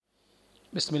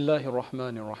بسم الله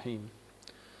الرحمن الرحيم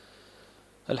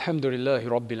الحمد لله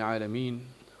رب العالمين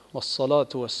والصلاة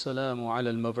والسلام على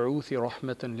المبعوث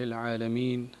رحمة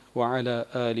للعالمين وعلى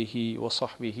آله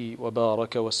وصحبه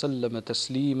وبارك وسلم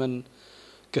تسليما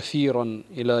كثيرا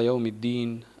إلى يوم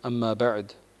الدين أما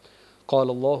بعد قال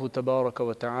الله تبارك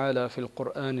وتعالى في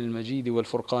القرآن المجيد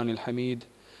والفرقان الحميد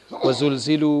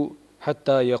وزلزلوا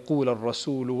حتى يقول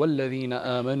الرسول والذين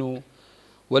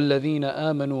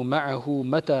آمنوا معه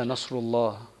متى نصر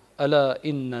الله ألا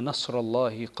إن نصر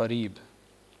الله قريب.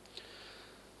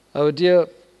 Our dear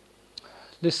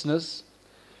listeners,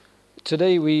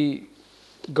 today we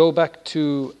go back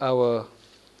to our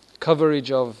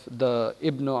coverage of the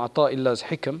Ibn Ata'illah's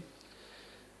Hikam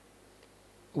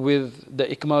with the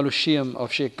Ikmal al-Shiyam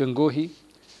of Sheikh Gangohi.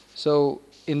 So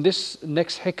in this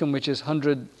next Hikam,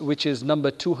 which is number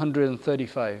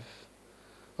 235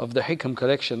 of the Hikam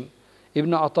collection,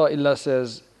 Ibn Ata'illah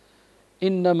says,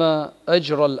 إنما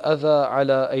أجرى الأذى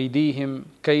على أيديهم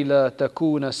كي لا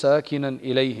تكون ساكنا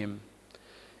إليهم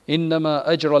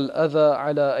إنما أجرى الأذى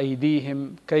على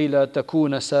أيديهم كي لا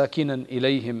تكون ساكنا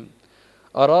إليهم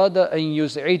أراد أن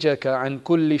يزعجك عن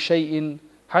كل شيء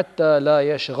حتى لا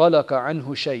يشغلك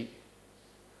عنه شيء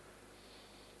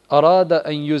أراد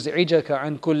أن يزعجك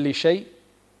عن كل شيء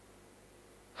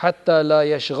حتى لا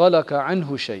يشغلك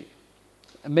عنه شيء.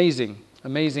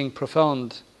 Amazing,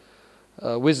 profound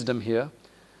wisdom here.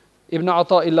 Ibn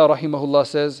Ata'illah rahimahullah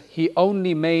says, he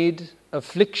only made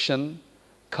affliction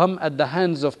come at the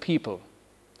hands of people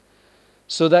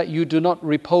so that you do not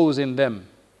repose in them.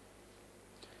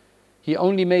 He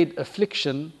only made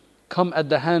affliction come at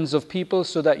the hands of people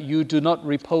so that you do not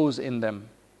repose in them.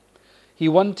 He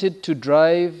wanted to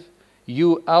drive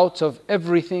you out of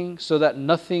everything so that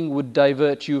nothing would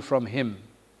divert you from him.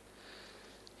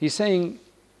 He's saying,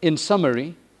 in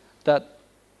summary, that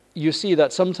you see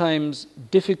that sometimes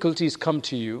difficulties come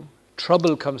to you,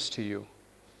 trouble comes to you,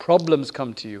 problems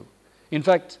come to you. In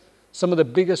fact, some of the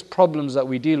biggest problems that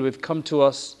we deal with come to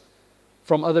us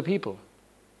from other people.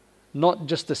 Not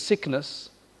just the sickness,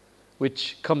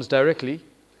 which comes directly,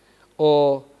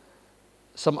 or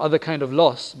some other kind of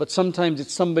loss, but sometimes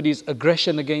it's somebody's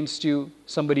aggression against you,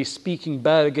 somebody speaking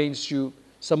bad against you,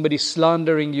 somebody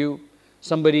slandering you,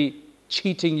 somebody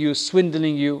cheating you,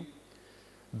 swindling you,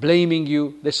 blaming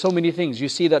you. There's so many things. You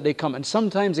see that they come. And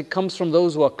sometimes it comes from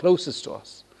those who are closest to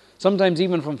us. Sometimes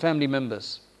even from family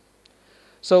members.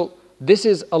 So this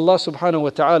is Allah subhanahu wa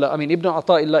ta'ala. Ibn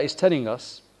Ata'illah is telling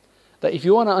us that if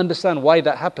you want to understand why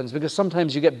that happens, because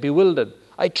sometimes you get bewildered.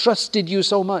 I trusted you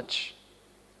so much.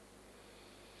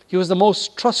 He was the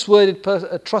most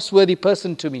trustworthy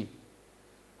person to me.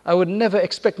 I would never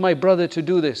expect my brother to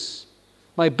do this.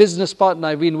 My business partner,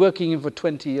 I've been working in for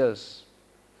 20 years.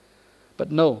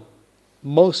 But no,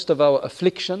 most of our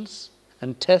afflictions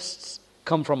and tests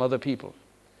come from other people.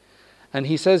 And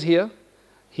he says here,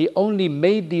 he only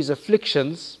made these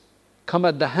afflictions come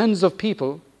at the hands of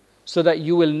people so that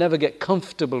you will never get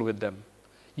comfortable with them.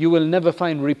 You will never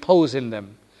find repose in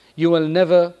them. You will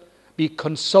never be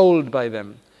consoled by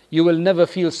them. You will never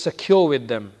feel secure with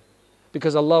them.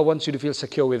 Because Allah wants you to feel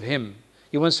secure with Him.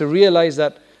 He wants to realize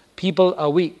that people are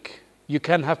weak. You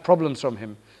can have problems from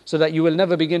Him. So that you will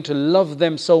never begin to love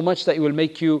them so much that it will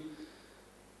make you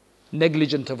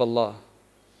negligent of Allah.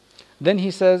 Then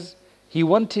he says, He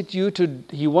wanted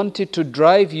to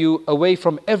drive you away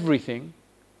from everything.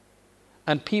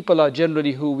 And people are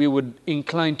generally who we would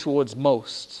incline towards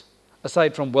most.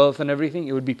 Aside from wealth and everything,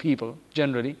 it would be people,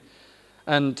 generally.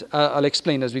 And I'll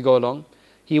explain as we go along.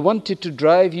 He wanted to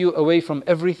drive you away from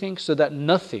everything so that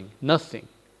nothing,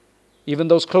 even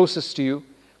those closest to you,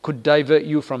 could divert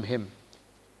you from Him.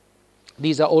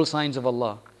 These are all signs of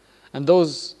Allah. And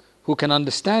those who can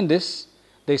understand this,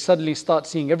 they suddenly start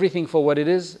seeing everything for what it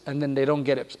is, and then they don't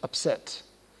get upset.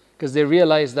 Because they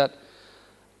realize that,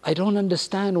 I don't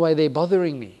understand why they're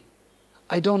bothering me.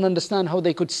 I don't understand how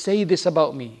they could say this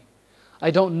about me.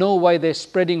 I don't know why they're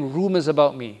spreading rumors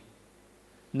about me.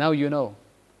 Now you know.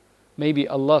 Maybe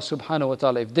Allah subhanahu wa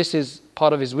ta'ala, if this is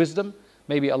part of His wisdom,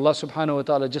 maybe Allah subhanahu wa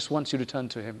ta'ala just wants you to turn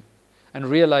to Him and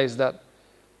realize that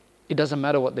it doesn't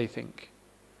matter what they think.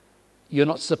 You're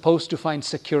not supposed to find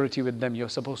security with them. You're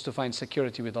supposed to find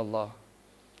security with Allah.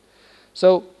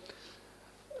 So,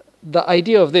 the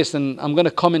idea of this, and I'm going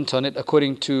to comment on it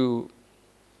according to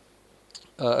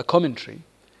a commentary,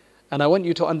 and I want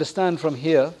you to understand from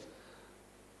here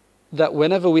that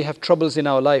whenever we have troubles in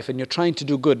our life and you're trying to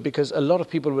do good, because a lot of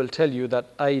people will tell you that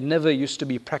I never used to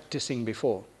be practicing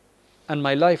before, and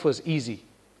my life was easy.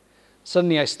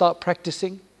 Suddenly I start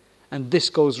practicing, and this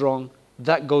goes wrong,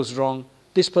 that goes wrong,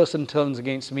 this person turns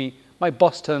against me, my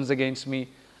boss turns against me,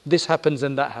 this happens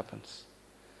and that happens.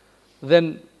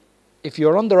 then if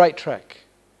you're on the right track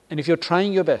and if you're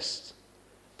trying your best,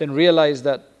 then realize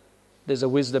that there's a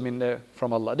wisdom in there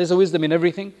from Allah. There's a wisdom in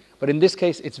everything, but in this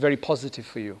case, it's very positive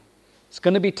for you. It's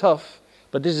going to be tough,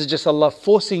 but this is just Allah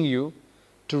forcing you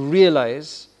to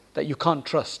realize that you can't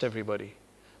trust everybody,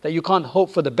 that you can't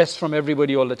hope for the best from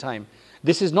everybody all the time.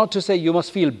 This is not to say you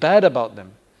must feel bad about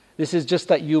them. This is just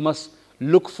that you must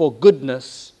look for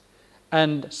goodness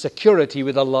and security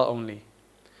with Allah only.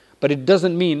 But it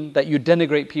doesn't mean that you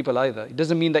denigrate people either. It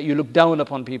doesn't mean that you look down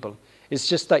upon people. It's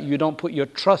just that you don't put your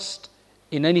trust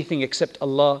in anything except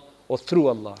Allah or through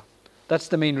Allah. That's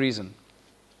the main reason.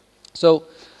 So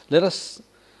the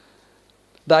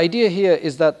idea here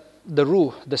is that the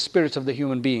ruh, the spirit of the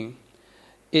human being,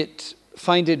 it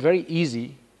finds it very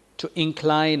easy to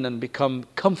incline and become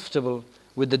comfortable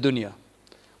with the dunya,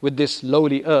 with this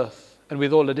lowly earth, and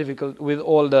with all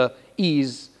the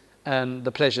ease and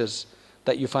the pleasures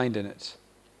that you find in it.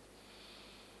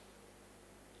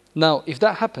 Now, if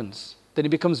that happens, then it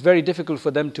becomes very difficult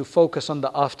for them to focus on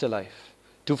the afterlife,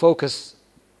 to focus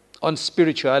on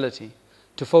spirituality,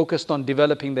 to focus on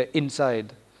developing their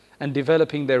inside and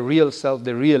developing their real self,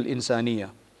 their real insaniya.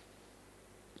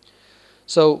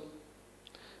 So,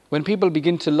 when people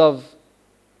begin to love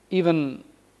even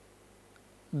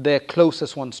their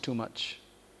closest ones too much,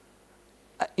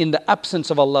 in the absence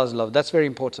of Allah's love, that's very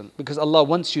important, because Allah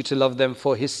wants you to love them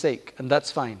for His sake, and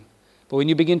that's fine. But when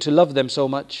you begin to love them so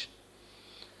much,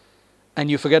 and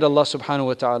you forget Allah subhanahu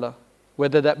wa ta'ala,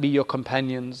 whether that be your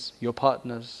companions, your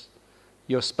partners,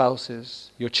 your spouses,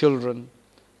 your children,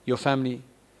 your family,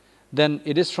 then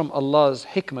it is from Allah's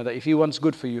hikmah that if He wants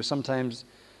good for you, sometimes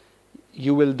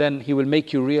He will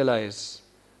make you realize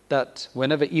that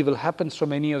whenever evil happens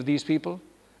from any of these people,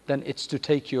 then it's to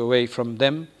take you away from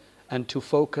them and to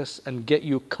focus and get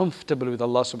you comfortable with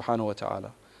Allah subhanahu wa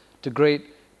ta'ala,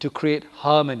 to create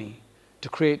harmony, to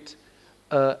create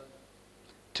a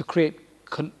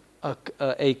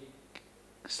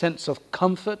sense of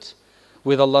comfort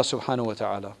with Allah subhanahu wa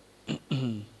ta'ala.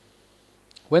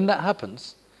 When that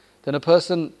happens, then a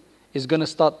person is going to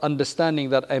start understanding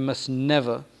that I must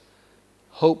never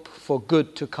hope for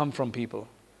good to come from people.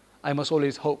 I must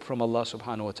always hope from Allah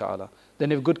subhanahu wa ta'ala.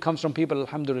 Then if good comes from people,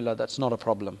 alhamdulillah, that's not a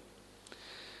problem.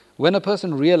 When a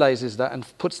person realizes that and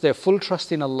puts their full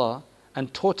trust in Allah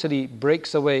and totally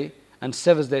breaks away and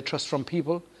severs their trust from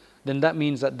people, then that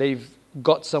means that they've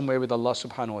got somewhere with Allah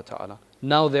subhanahu wa ta'ala.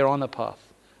 Now they're on a path.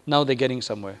 Now they're getting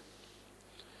somewhere.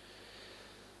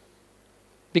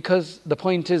 Because the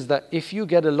point is that if you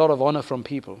get a lot of honor from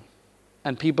people,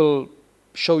 and people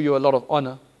show you a lot of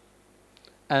honor,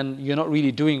 and you're not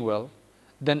really doing well,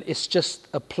 then it's just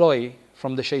a ploy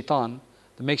from the shaitan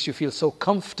that makes you feel so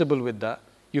comfortable with that.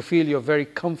 You feel you're very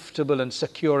comfortable and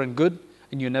secure and good,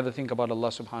 and you never think about Allah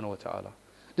subhanahu wa ta'ala.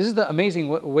 This is the amazing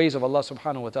ways of Allah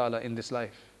subhanahu wa ta'ala in this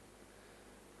life.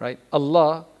 Right?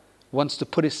 Allah wants to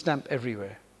put His stamp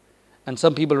everywhere. And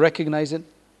some people recognize it,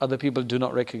 other people do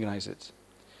not recognize it.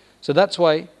 So that's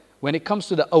why when it comes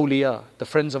to the awliya, the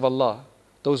friends of Allah,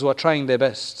 those who are trying their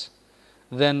best,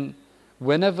 then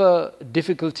whenever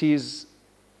difficulties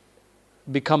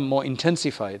become more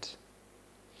intensified,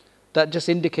 that just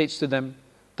indicates to them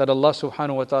that Allah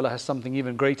subhanahu wa ta'ala has something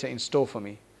even greater in store for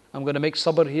me. I'm going to make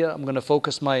sabr here. I'm going to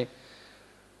focus my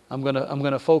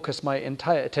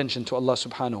entire attention to Allah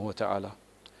subhanahu wa ta'ala.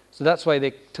 So that's why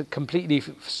they completely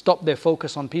stop their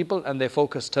focus on people and their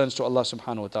focus turns to Allah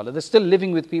subhanahu wa ta'ala. They're still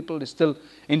living with people, they're still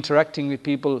interacting with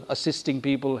people, assisting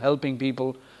people, helping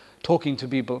people, talking to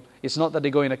people. It's not that they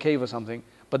go in a cave or something,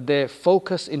 but their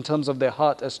focus in terms of their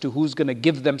heart as to who's going to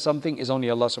give them something is only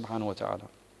Allah subhanahu wa ta'ala.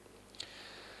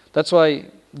 That's why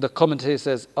the commentator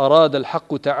says, أراد الحق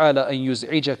تعالى أن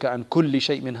يزعجك عن كل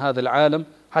شيء من هذا العالم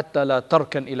حتى لا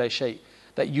تركن إلى شيء.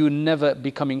 That you never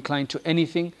become inclined to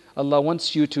anything. Allah wants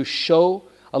to show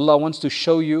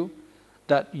you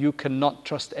that you cannot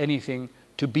trust anything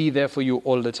to be there for you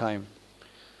all the time.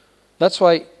 That's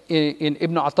why in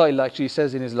Ibn Ata'illah actually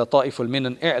says in his لطائف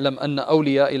المنن اعلم أن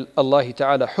أولياء الله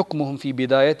تعالى حكمهم في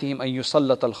بدايتهم أن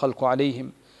يسلط الخلق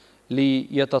عليهم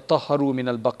ليتطهروا من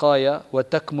البقايا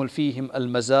وتكمل فيهم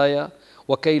المزايا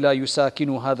وكي لا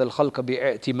يساكنوا هذا الخلق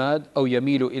باعتماد أو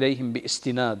يميل إليهم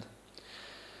باستناد.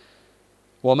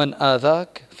 وَمَنْ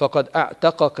آذَاكَ فَقَدْ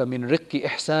أَعْتَقَكَ مِنْ رِقِّ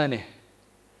إِحْسَانِهِ.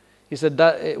 He said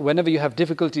that whenever you have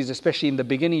difficulties, especially in the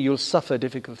beginning, you'll suffer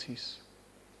difficulties.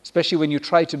 Especially when you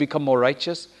try to become more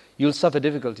righteous, you'll suffer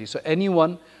difficulties. So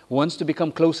anyone who wants to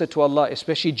become closer to Allah,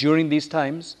 especially during these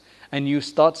times, and you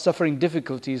start suffering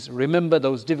difficulties, remember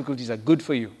those difficulties are good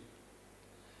for you.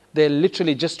 They're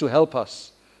literally just to help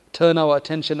us turn our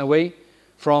attention away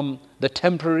from the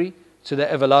temporary to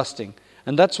the everlasting.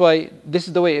 And that's why, this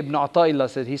is the way Ibn Ata'illah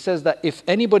said. He says that if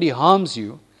anybody harms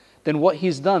you, then what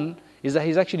he's done is that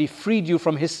he's actually freed you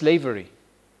from his slavery.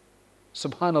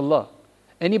 Subhanallah.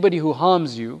 Anybody who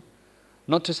harms you,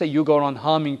 not to say you go around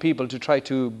harming people to try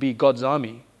to be God's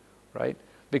army, right?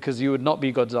 Because you would not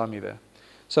be God's army there.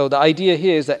 So the idea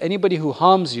here is that anybody who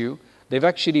harms you, they've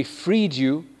actually freed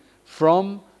you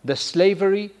from the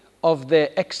slavery of their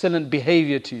excellent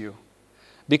behavior to you.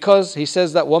 Because he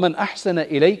says that وَمَنْ أَحْسَنَ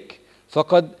إِلَيْكَ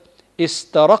فَقَدْ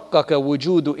إِسْتَرَقَّكَ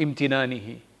وُجُودُ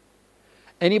إِمْتِنَانِهِ.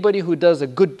 Anybody who does a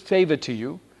good favor to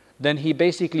you, then he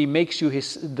basically makes you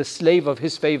the slave of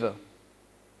his favor.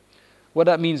 What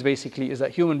that means basically is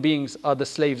that human beings are the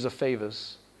slaves of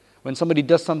favors. When somebody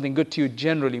does something good to you,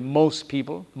 generally most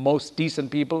people, most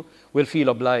decent people will feel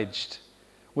obliged.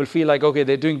 Will feel like, okay,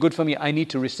 they're doing good for me, I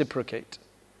need to reciprocate.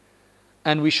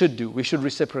 And we should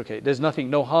reciprocate. There's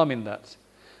no harm in that.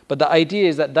 But the idea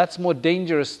is that that's more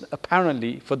dangerous,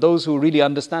 apparently, for those who really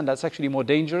understand, that's actually more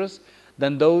dangerous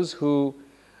than those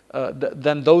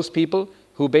people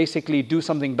who basically do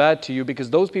something bad to you, because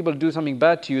those people who do something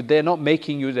bad to you, they're not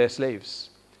making you their slaves.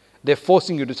 They're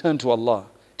forcing you to turn to Allah.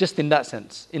 Just in that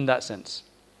sense.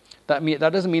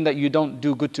 That doesn't mean that you don't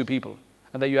do good to people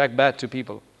and that you act bad to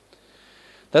people.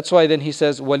 That's why then he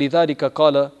says, وَلِذَلِكَ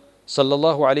قَالَ صلى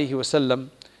الله عليه وسلم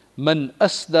مَنْ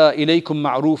أَسْدَى إِلَيْكُمْ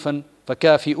مَعْرُوفًا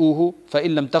فَكَافِئُوهُ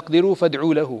فَإِن لَمْ تَقْدِرُوا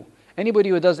فَادْعُوا لَهُ. Anybody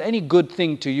who does any good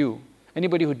thing to you,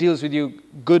 anybody who deals with you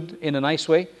good in a nice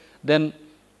way, then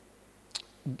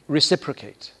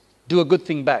reciprocate. Do a good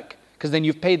thing back. Because then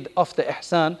you've paid off the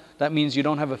ihsan. That means you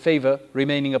don't have a favor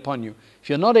remaining upon you. If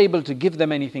you're not able to give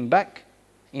them anything back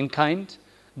in kind,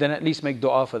 then at least make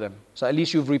dua for them. So at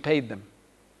least you've repaid them.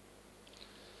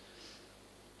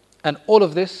 And all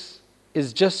of this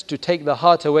is just to take the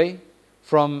heart away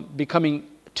from becoming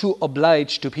too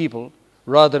obliged to people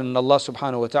rather than Allah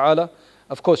subhanahu wa ta'ala.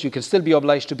 Of course, you can still be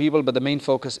obliged to people, but the main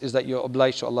focus is that you're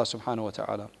obliged to Allah subhanahu wa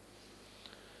ta'ala.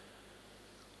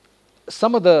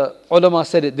 Some of the ulama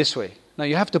said it this way. Now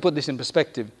you have to put this in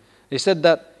perspective. They said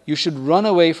that you should run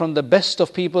away from the best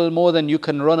of people more than you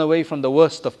can run away from the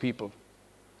worst of people.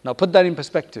 Now put that in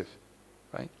perspective,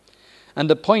 right? And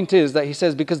the point is that he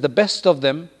says because the best of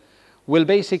them will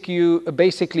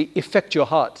basically affect your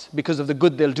heart because of the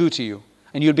good they'll do to you,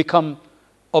 and you'll become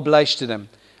obliged to them.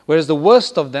 Whereas the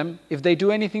worst of them, if they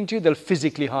do anything to you, they'll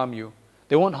physically harm you.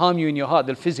 They won't harm you in your heart,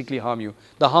 they'll physically harm you.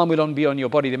 The harm will only be on your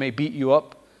body. They may beat you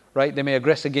up, right? They may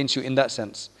aggress against you in that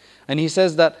sense. And he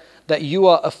says that you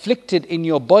are afflicted in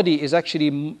your body is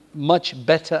actually much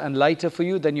better and lighter for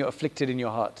you than you're afflicted in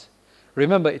your heart.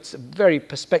 Remember, it's a very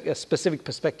specific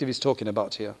perspective he's talking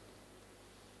about here.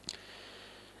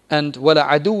 And وَلَا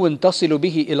عَدُوٌ تَصِلُ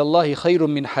بِهِ إِلَى اللَّهِ خَيْرٌ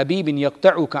مِّنْ حَبِيبٍ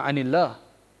يَقْتَعُكَ عَنِ اللَّهِ.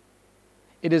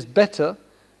 It is better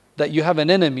that you have an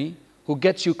enemy who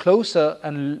gets you closer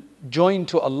and joined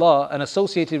to Allah and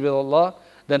associated with Allah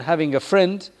than having a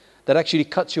friend that actually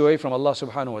cuts you away from Allah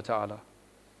subhanahu wa ta'ala.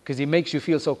 Because he makes you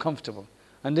feel so comfortable.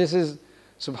 And this is,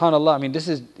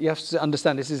 subhanallah, you have to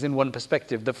understand, this is in one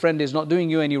perspective. The friend is not doing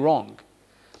you any wrong.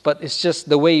 But it's just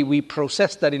the way we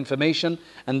process that information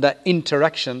and that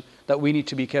interaction that we need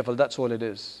to be careful. That's all it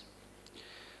is.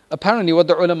 Apparently what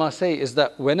the ulama say is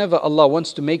that whenever Allah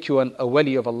wants to make you a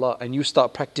wali of Allah and you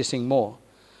start practicing more,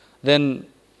 then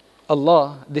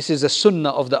Allah, this is a sunnah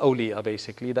of the awliya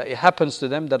basically, that it happens to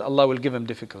them that Allah will give them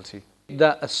difficulty.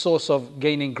 That a source of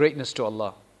gaining greatness to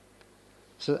Allah.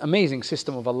 It's an amazing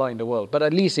system of Allah in the world, but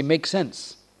at least it makes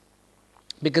sense.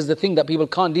 Because the thing that people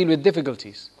can't deal with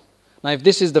difficulties. Now if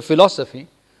this is the philosophy,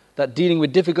 that dealing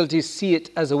with difficulties, see it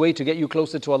as a way to get you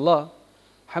closer to Allah,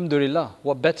 alhamdulillah,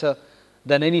 what better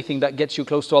than anything that gets you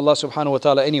close to Allah subhanahu wa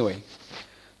ta'ala anyway.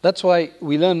 That's why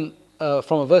we learn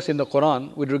from a verse in the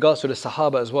Quran with regards to the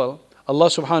Sahaba as well. Allah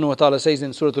subhanahu wa ta'ala says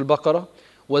in Surah Al-Baqarah,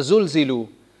 وَزُلْزِلُوا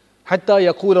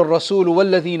حَتَّى يَقُولَ الرَّسُولُ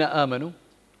وَالَّذِينَ آمَنُوا.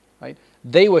 Right?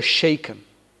 They were shaken.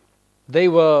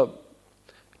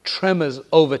 Tremors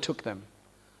overtook them.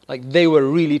 Like they were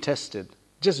really tested.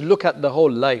 Just look at the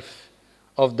whole life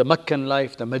of the Meccan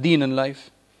life, the Medinan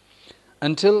life,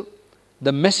 until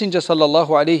the Messenger sallallahu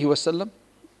alaihi wasallam,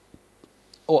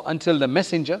 or until the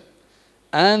Messenger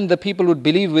and the people who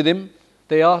believe with him,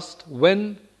 they asked,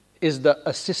 when is the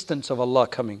assistance of Allah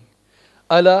coming?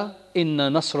 Ala inna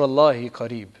nasrallahi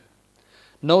qareeb.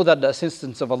 Know that the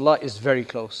assistance of Allah is very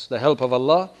close. The help of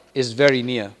Allah is very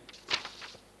near.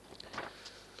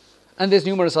 And there's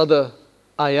numerous other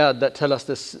ayat that tell us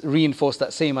this, reinforce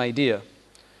that same idea.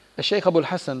 Shaykh Abu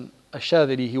al-Hasan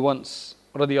al-Shadhili, he once,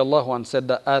 radiyallahu anh, said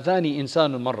that آذاني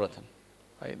إنسان مرة.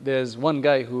 Right? There's one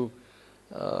guy who,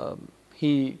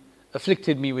 he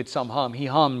afflicted me with some harm. He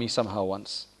harmed me somehow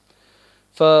once.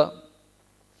 فقال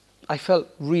I felt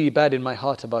really bad in my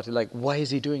heart about it. Like, why is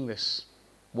he doing this?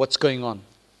 What's going on?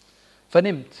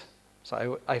 فنمت.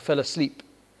 So I fell asleep.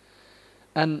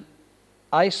 And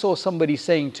I saw somebody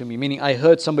saying to me, meaning I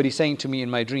heard somebody saying to me in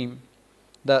my dream,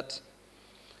 that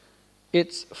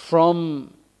it's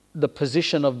from the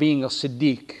position of being a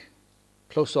Siddiq,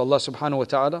 close to Allah subhanahu wa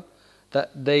ta'ala,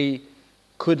 that they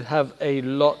could have a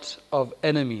lot of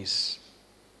enemies.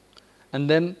 And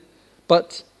then,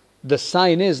 but the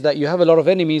sign is that you have a lot of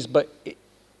enemies, but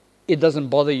it doesn't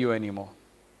bother you anymore.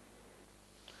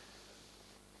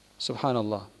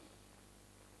 Subhanallah.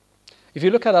 If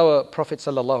you look at our Prophet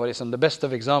sallallahu alaihi wasallam, the best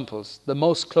of examples, the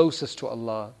most closest to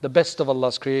Allah, the best of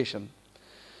Allah's creation,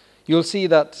 you'll see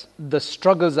that the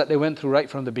struggles that they went through right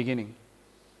from the beginning,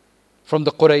 from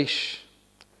the Quraysh,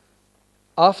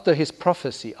 after his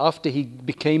prophecy, after he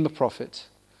became a prophet,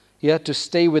 he had to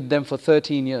stay with them for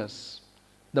 13 years.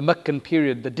 The Meccan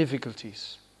period, the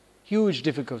difficulties, huge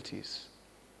difficulties.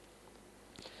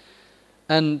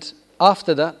 And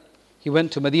after that, he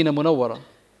went to Medina Munawwara.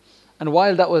 And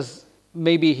while that was,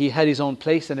 maybe he had his own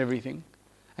place and everything,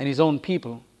 and his own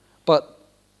people, but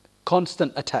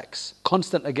constant attacks.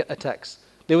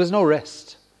 There was no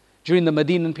rest. During the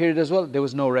Medinan period as well, there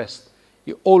was no rest.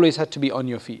 You always had to be on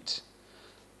your feet.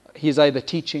 He's either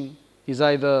teaching, he's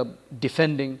either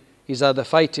defending, he's either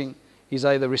fighting, he's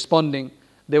either responding.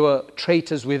 There were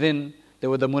traitors within, there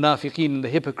were the munafiqeen and the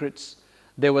hypocrites.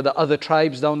 There were the other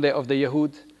tribes down there of the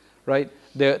Yahud, right?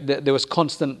 There was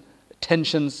constant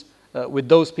tensions with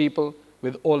those people,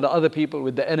 with all the other people,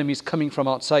 with the enemies coming from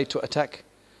outside to attack,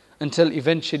 until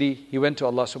eventually he went to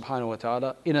Allah subhanahu wa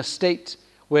ta'ala in a state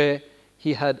where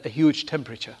he had a huge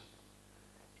temperature,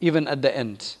 even at the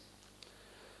end.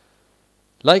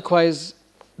 Likewise,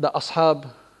 the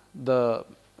ashab, the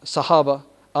sahaba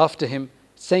after him,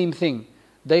 same thing.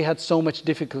 They had so much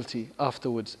difficulty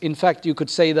afterwards. In fact, you could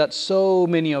say that so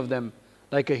many of them,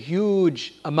 like a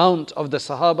huge amount of the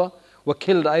sahaba, were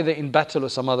killed either in battle or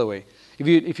some other way. If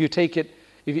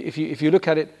you look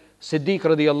at it, Siddiq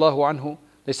radiallahu anhu,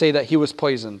 they say that he was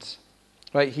poisoned,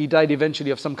 right? He died eventually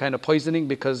of some kind of poisoning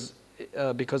because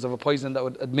of a poison that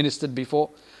was administered before.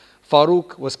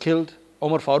 Farooq was killed.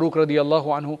 Umar Farooq radiallahu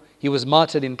anhu, he was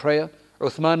martyred in prayer.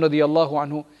 Uthman radiallahu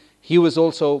anhu, he was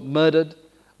also murdered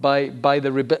by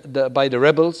the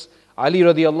rebels. Ali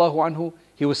radiallahu anhu,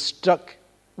 he was struck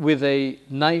with a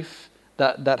knife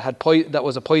that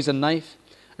was a poison knife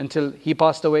until he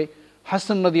passed away.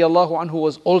 Hassan radiallahu anhu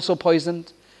was also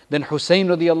poisoned. Then Hussein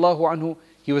radiallahu anhu,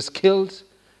 he was killed.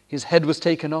 His head was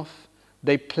taken off.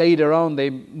 They played around,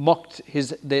 they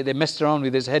messed around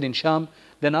with his head in Sham.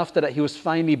 Then after that, he was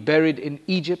finally buried in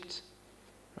Egypt.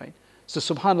 Right? So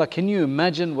subhanAllah, can you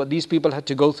imagine what these people had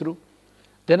to go through?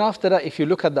 Then after that, if you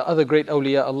look at the other great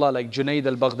awliya Allah, like Junaid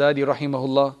al-Baghdadi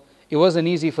rahimahullah, it wasn't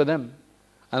easy for them.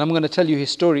 And I'm going to tell you his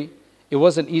story. It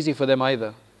wasn't easy for them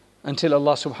either, until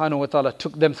Allah subhanahu wa ta'ala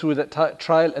took them through that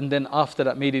trial, and then after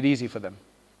that made it easy for them.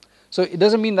 So it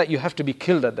doesn't mean that you have to be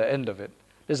killed at the end of it.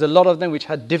 There's a lot of them which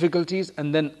had difficulties,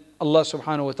 and then Allah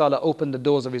subhanahu wa ta'ala opened the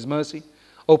doors of His mercy,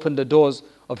 opened the doors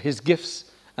of His gifts,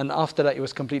 and after that it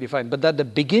was completely fine. But at the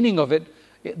beginning of it,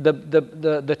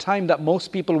 the time that most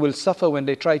people will suffer when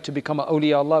they try to become a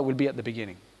awliya Allah will be at the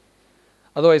beginning.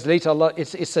 Otherwise later Allah,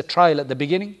 it's a trial at the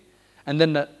beginning, and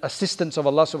then the assistance of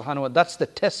Allah subhanahu wa ta'ala, that's the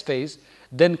test phase.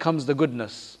 Then comes the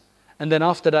goodness. And then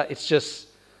after that it's just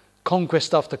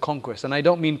conquest after conquest. And I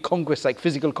don't mean conquest like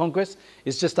physical conquest.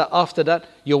 It's just that after that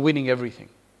you're winning everything.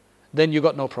 Then you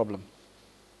got no problem.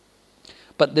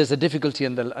 But there's a difficulty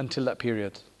until that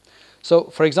period. So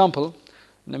for example,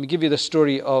 let me give you the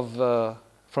story of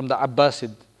from the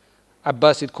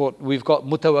Abbasid court. We've got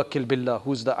Mutawakkil Billah,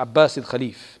 who's the Abbasid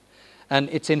Khalif. And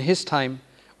it's in his time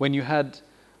when you had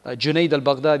Junaid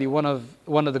al-Baghdadi,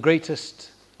 one of the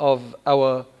greatest of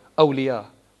our awliya,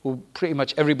 who pretty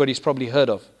much everybody's probably heard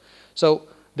of. So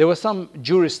there were some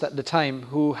jurists at the time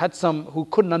who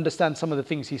couldn't understand some of the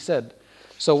things he said.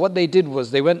 So what they did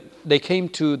was they came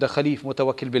to the Khalif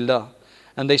Mutawakkil Billah,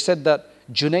 and they said that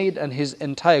Junaid and his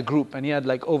entire group, and he had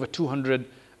like over 200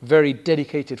 very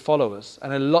dedicated followers,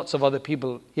 and lots of other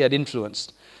people he had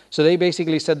influenced. So they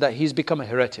basically said that he's become a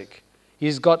heretic.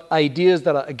 He's got ideas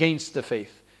that are against the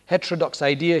faith. Heterodox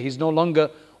idea, he's no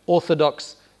longer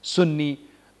orthodox Sunni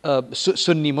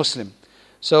Muslim.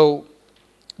 So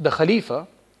the Khalifa,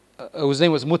 whose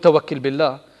name was Mutawakkil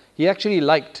Billah, he actually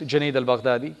liked Junaid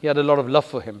al-Baghdadi. He had a lot of love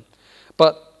for him.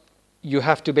 But you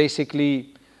have to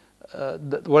basically,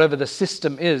 whatever the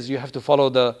system is, you have to follow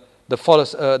the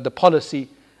policy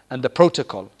and the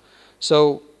protocol.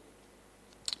 So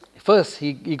first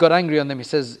he got angry on them. He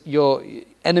says, "You're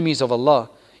enemies of Allah.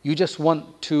 You just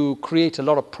want to create a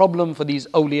lot of problem for these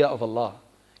awliya of Allah.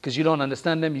 Because you don't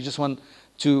understand them, you just want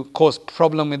to cause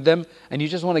problem with them, and you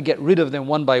just want to get rid of them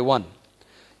one by one.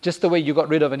 Just the way you got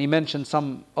rid of, and he mentioned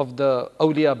some of the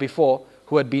awliya before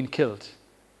who had been killed,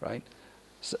 right?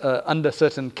 Under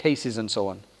certain cases and so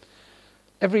on.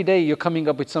 Every day you're coming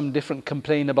up with some different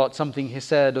complaint about something he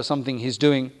said or something he's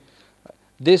doing.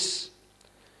 This,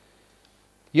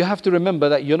 you have to remember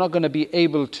that you're not going to be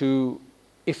able to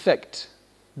effect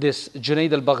this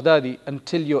Junayd al-Baghdadi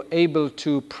until you're able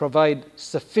to provide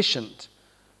sufficient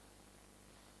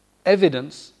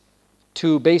evidence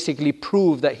to basically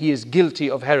prove that he is guilty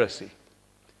of heresy,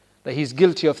 that he's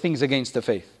guilty of things against the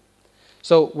faith.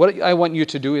 So what I want you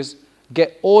to do is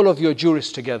get all of your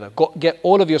jurists together, get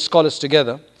all of your scholars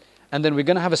together, and then we're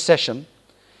going to have a session.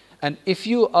 And if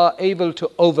you are able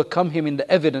to overcome him in the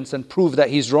evidence and prove that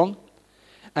he's wrong,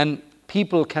 and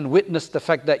people can witness the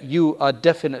fact that you are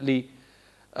definitely,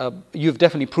 you've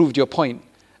definitely proved your point,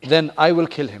 then I will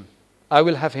kill him. I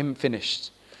will have him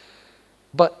finished.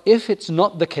 But if it's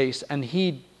not the case and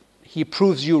he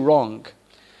proves you wrong,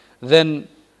 then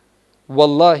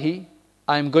wallahi,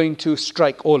 I'm going to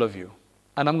strike all of you.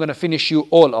 And I'm going to finish you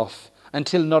all off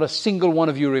until not a single one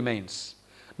of you remains.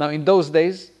 Now in those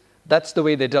days, that's the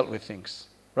way they dealt with things,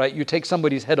 right? You take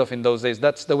somebody's head off in those days.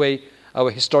 That's the way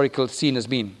our historical scene has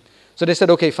been. So they said,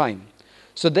 okay, fine.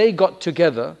 So they got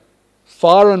together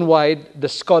far and wide, the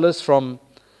scholars from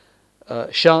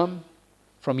Sham,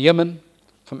 from Yemen,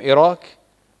 from Iraq,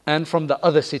 and from the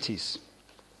other cities.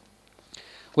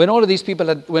 When all of these people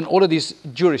had, when all of these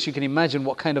jurists, you can imagine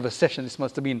what kind of a session this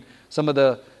must have been. Some of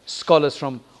the scholars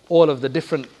from all of the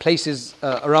different places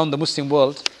around the Muslim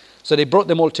world. So they brought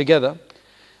them all together,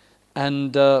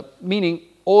 and meaning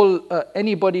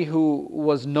anybody who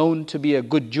was known to be a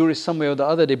good jurist some way or the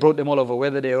other, they brought them all over.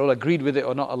 Whether they all agreed with it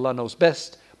or not, Allah knows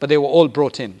best. But they were all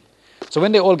brought in. So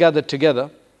when they all gathered together,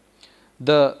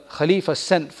 the Khalifa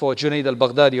sent for Junayd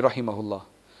al-Baghdadi rahimahullah.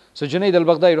 So Junayd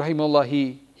al-Baghdadi rahimahullah,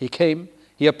 he came.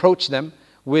 He approached them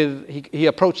with, he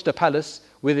approached the palace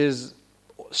with his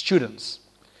students.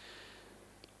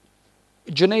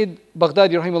 Junayd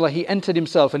Baghdadi rahimahullah, he entered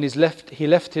himself and he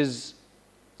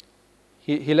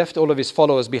left all of his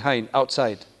followers behind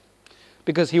outside,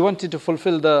 because he wanted to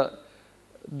fulfill the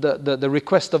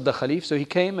request of the Khalif. So he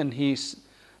came and he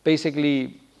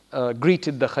basically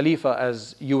greeted the Khalifa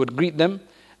as you would greet them,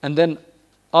 and then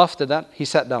after that he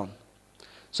sat down.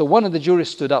 So one of the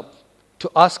jurists stood up to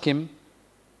ask him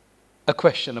a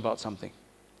question about something.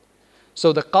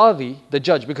 So the Qadi, the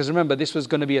judge, because remember this was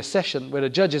going to be a session where the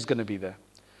judge is going to be there.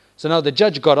 So now the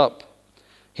judge got up.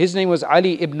 His name was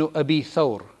Ali ibn Abi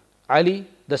Thawr. Ali,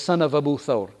 the son of Abu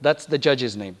Thawr. That's the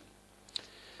judge's name.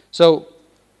 So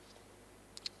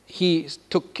he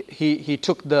took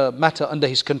the matter under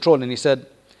his control and he said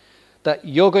that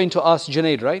you're going to ask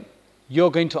Junayd, right?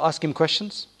 You're going to ask him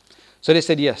questions? So they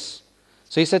said yes.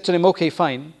 So he said to them, okay,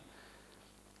 fine.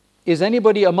 Is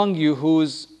anybody among you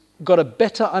who's got a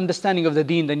better understanding of the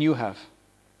deen than you have?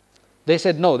 They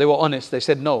said no. They were honest. They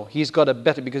said no. He's got a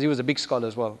better, because he was a big scholar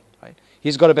as well, right?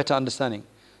 He's got a better understanding.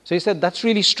 So he said, that's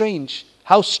really strange.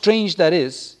 How strange that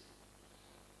is.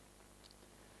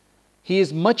 He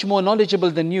is much more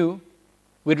knowledgeable than you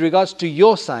with regards to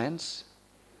your science,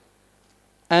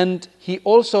 and he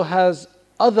also has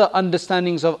other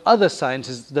understandings of other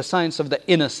sciences, the science of the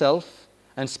inner self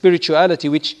and spirituality,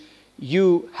 which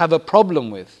you have a problem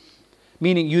with,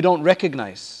 meaning you don't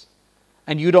recognize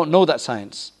and you don't know that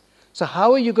science. So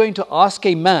how are you going to ask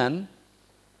a man,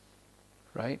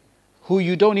 right, who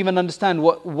you don't even understand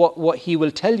what he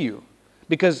will tell you,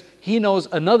 because he knows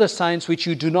another science which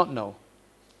you do not know?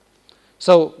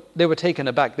 So they were taken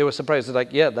aback. They were surprised. They're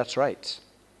like, yeah, that's right.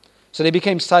 So they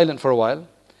became silent for a while.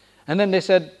 And then they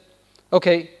said,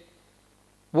 okay,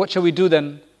 what shall we do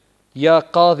then? Ya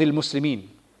Qadhi al-Muslimin.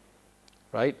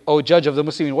 Right? Oh, judge of the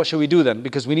Muslimin, what shall we do then?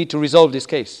 Because we need to resolve this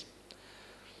case.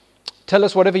 Tell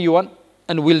us whatever you want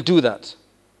and we'll do that.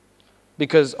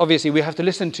 Because obviously we have to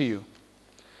listen to you.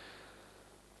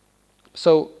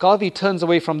 So Qadhi turns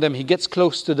away from them. He gets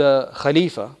close to the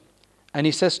Khalifa and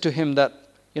he says to him that,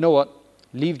 you know what?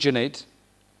 Leave Junayd.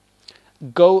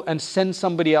 Go and send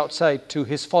somebody outside to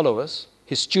his followers,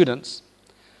 his students.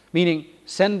 Meaning,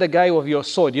 send the guy of your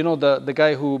sword. You know, the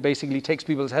guy who basically takes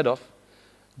people's head off.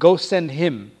 Go send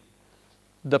him,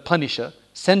 the punisher.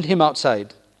 Send him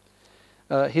outside.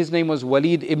 His name was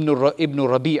Walid ibn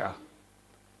Rabi'a,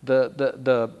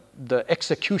 the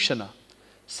executioner.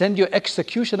 Send your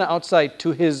executioner outside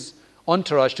to his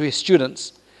entourage, to his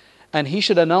students, and he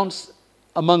should announce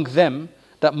among them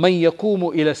that man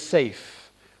yaqumu ila sayf,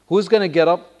 who's going to get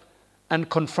up and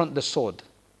confront the sword.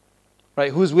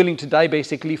 right? Who's willing to die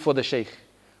basically for the shaykh,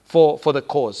 for the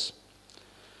cause.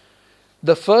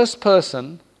 The first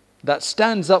person that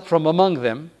stands up from among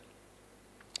them,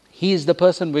 he is the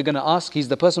person we're going to ask, he's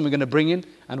the person we're going to bring in,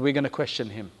 and we're going to question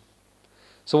him.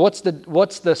 So what's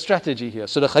the strategy here?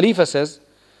 So the Khalifa says,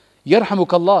 يَرْحَمُكَ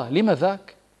اللَّهِ لِمَ ذَاكَ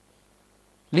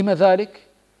لِمَ ذَلِكَ.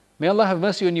 May Allah have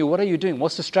mercy on you. What are you doing?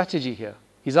 What's the strategy here?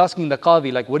 He's asking the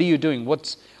Qadi, like, what are you doing?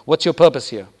 What's your purpose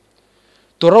here?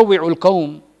 تُرَوِّعُ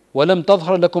الْقَوْمِ وَلَمْ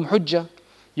تَظْهَرْ لَكُمْ حُجَّةً.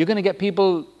 You're going to get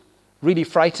people really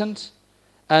frightened,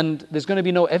 and there's going to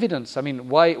be no evidence. I mean,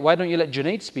 why don't you let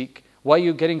Junaid speak? Why are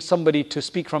you getting somebody to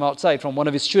speak from outside, from one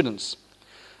of his students?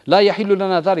 لَا يَحِلُّ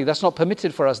لَنَا ذَلِكَ. That's not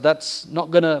permitted for us. That's not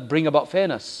going to bring about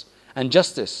fairness and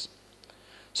justice.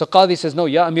 So Qadi says, no,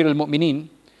 Ya Amir al-Mu'mineen,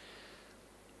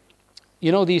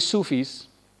 you know these Sufis,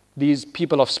 these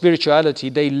people of spirituality,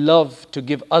 they love to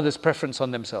give others preference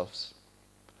on themselves.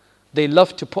 They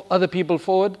love to put other people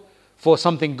forward for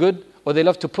something good, or they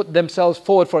love to put themselves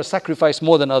forward for a sacrifice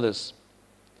more than others.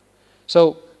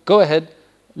 So go ahead,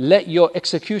 let your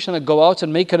executioner go out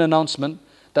and make an announcement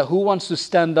that who wants to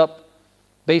stand up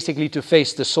basically to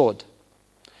face the sword.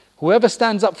 Whoever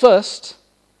stands up first,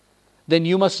 then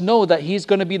you must know that he's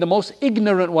going to be the most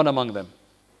ignorant one among them.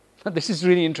 This is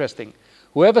really interesting.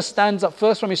 Whoever stands up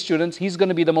first from his students, he's going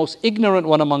to be the most ignorant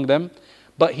one among them,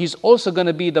 but he's also going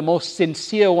to be the most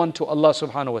sincere one to Allah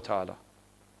subhanahu wa ta'ala.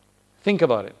 Think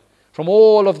about it. From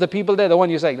all of the people there, the one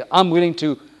you say, I'm willing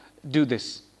to do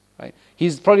this. Right?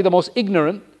 He's probably the most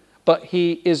ignorant, but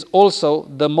he is also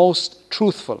the most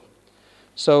truthful.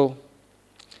 So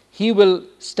he will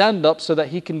stand up so that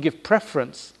he can give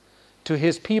preference to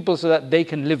his people so that they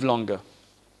can live longer.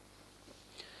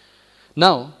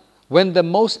 Now, when the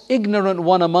most ignorant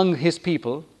one among his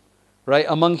people, right,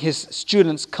 among his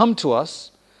students come to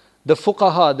us, the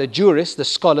fuqaha, the jurists, the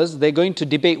scholars, they're going to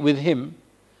debate with him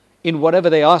in whatever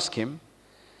they ask him.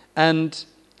 And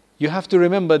you have to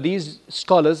remember, these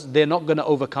scholars, they're not going to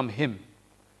overcome him.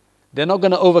 They're not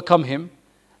going to overcome him.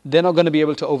 They're not going to be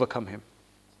able to overcome him.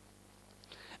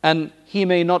 And he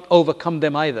may not overcome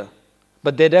them either.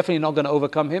 But they're definitely not going to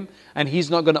overcome him, and he's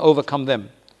not going to overcome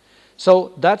them.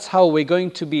 So that's how we're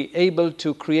going to be able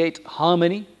to create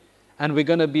harmony, and we're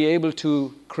going to be able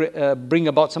to bring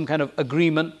about some kind of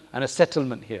agreement and a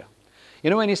settlement here.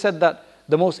 You know, when he said that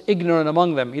the most ignorant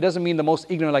among them, he doesn't mean the most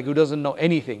ignorant like who doesn't know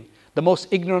anything. The most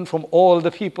ignorant from all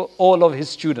the people, all of his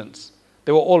students.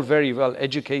 They were all very well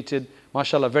educated,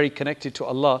 mashallah, very connected to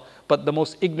Allah, but the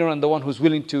most ignorant, the one who's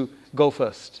willing to go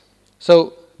first.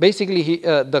 So basically,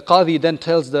 the Qadi then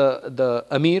tells the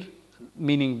Amir,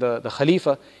 meaning the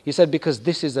Khalifa, he said, because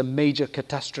this is a major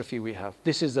catastrophe we have.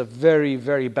 This is a very,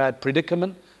 very bad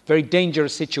predicament, very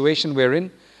dangerous situation we're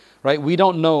in, right? We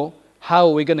don't know how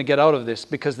we're going to get out of this,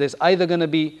 because there's either going to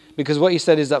be, because what he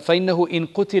said is that فَإِنَّهُ إِن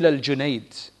قُتِلَ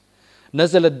الْجُنَيْدِ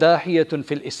نَزَلَتْ دَاحِيَةٌ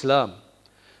فِي الْإِسْلَامِ.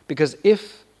 Because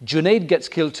if Junaid gets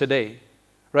killed today,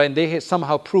 right, and they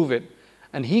somehow prove it,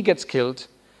 and he gets killed,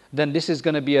 then this is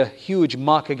going to be a huge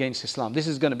mark against Islam. This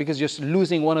is going to, because you're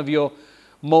losing one of your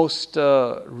most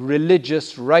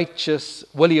religious, righteous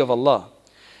wali of Allah.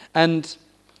 And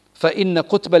فَإِنَّ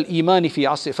قُطْبَ الْإِيمَانِ فِي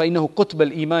عَصْرِنَا فَإِنَّهُ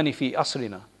قُطْبَ الْإِيمَانِ فِي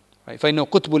عَصْرِنَا فَإِنَّهُ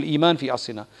قُطْبُ الْإِيمَانِ فِي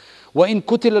عَصْرِنَا وَإِن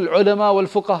قُتِلَ الْعُلَمَاء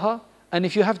وَالْفُقَهَا. And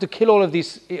if you have to kill all of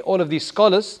these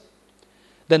scholars,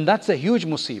 then that's a huge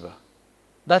musibah.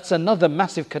 That's another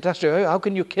massive catastrophe. How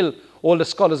can you kill all the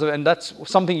scholars? And that's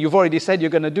something you've already said you're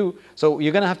going to do. So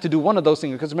you're going to have to do one of those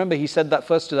things. Because remember, he said that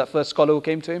first to that first scholar who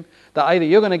came to him, that either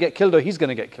you're going to get killed or he's going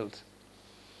to get killed.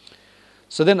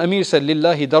 So then Amir said,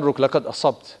 Lillahi darruk laqad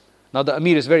asabt. Now the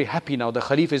Amir is very happy now. The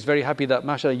Khalifa is very happy that,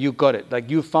 mashallah, you got it. Like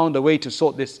you found a way to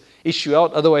sort this issue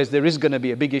out. Otherwise, there is going to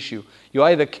be a big issue. You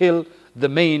either kill the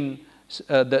main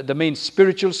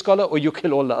spiritual scholar, or you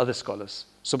kill all the other scholars.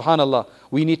 Subhanallah,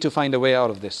 we need to find a way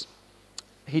out of this.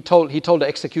 He told the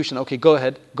executioner, okay, go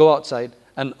ahead, go outside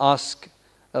and ask,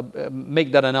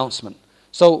 make that announcement.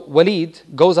 So Walid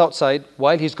goes outside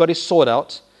while he's got his sword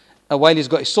out, while he's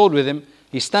got his sword with him.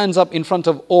 He stands up in front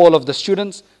of all of the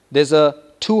students. There's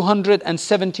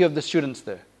 270 of the students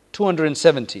there,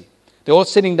 270. They're all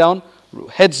sitting down,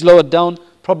 heads lowered down,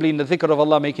 probably in the dhikr of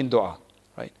Allah, making dua.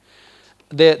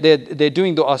 They're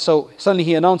doing dua. So suddenly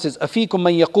he announces, أَفِيكُمْ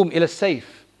مَنْ يَقُومْ إِلَى السَّيْفِ.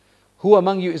 Who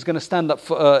among you is going to stand up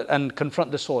and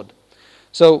confront the sword?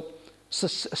 So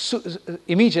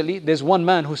immediately there's one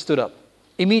man who stood up.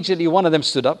 Immediately one of them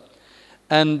stood up.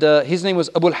 And his name was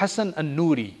Abu al-Hasan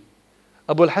al-Nuri.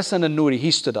 Abu al-Hasan al-Nuri,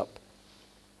 he stood up.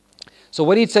 So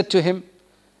Walid said to him,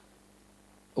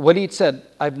 Walid said,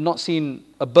 I've not seen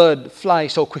a bird fly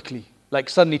so quickly. Like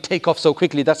suddenly take off so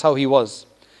quickly. That's how he was.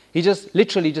 He just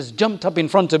literally just jumped up in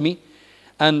front of me,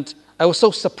 and I was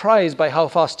so surprised by how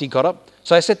fast he got up.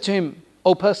 So I said to him,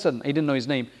 "Oh person," he didn't know his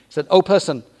name. He said, "Oh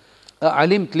person,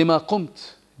 alimt lima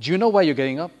qumt." Do you know why you're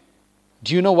getting up?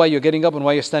 Do you know why you're getting up and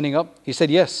why you're standing up? He said,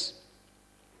 "Yes."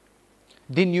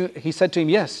 Didn't you? He said to him,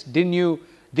 "Yes. Didn't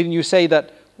you say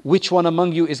that which one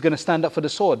among you is going to stand up for the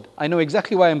sword? I know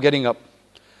exactly why I'm getting up."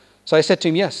 So I said to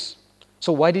him, "Yes."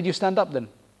 So why did you stand up then?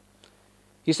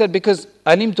 He said, "Because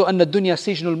alimtu anna dunya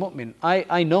sijnul mu'min."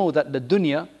 I know that the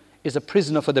dunya is a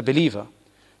prisoner for the believer.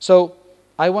 So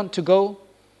I want to go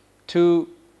to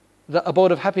the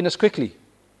abode of happiness quickly.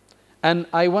 And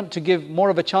I want to give more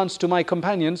of a chance to my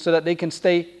companions so that they can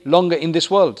stay longer in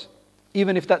this world,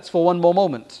 even if that's for one more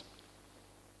moment.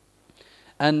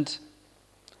 And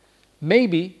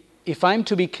maybe if I'm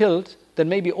to be killed, then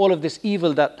maybe all of this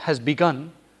evil that has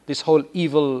begun, this whole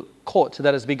evil court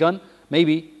that has begun,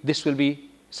 maybe this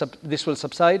will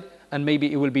subside and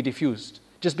maybe it will be diffused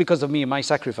just because of me and my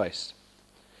sacrifice.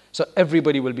 So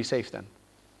everybody will be safe then.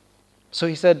 So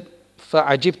he said,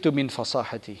 فَعَجِبْتُ مِنْ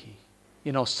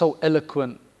فَصَاحَتِهِ. So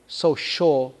eloquent, so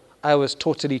sure, I was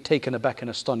totally taken aback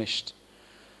and astonished.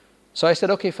 So I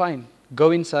said, "Okay, fine, go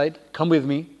inside, come with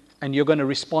me, and you're going to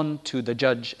respond to the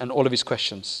judge and all of his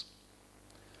questions."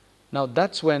 Now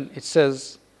that's when it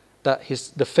says that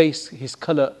his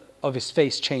color of his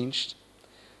face changed,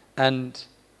 and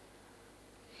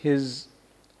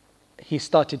he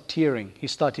started tearing, he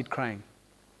started crying.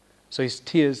 So his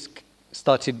tears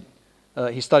started,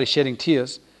 he started shedding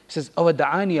tears. He says,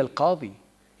 "Awada'ani al-qadi."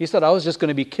 He said, "I was just going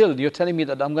to be killed. You're telling me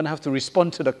that I'm going to have to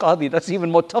respond to the qadi." That's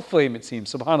even more tough for him, it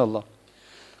seems. Subhanallah.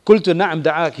 قُلْتُ نَعْمْ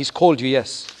دَعَاكَ. He's called you,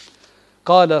 yes.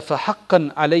 قَالَ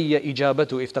فَحَقًّا عَلَيَّ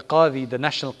إِجَابَتُ. If the qadi, the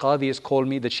national qadi has called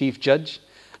me, the chief judge,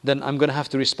 then I'm going to have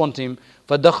to respond to him.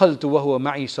 فَدَخَلْتُ وَهُوَ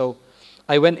مَعِي. So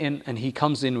I went in and he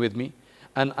comes in with me.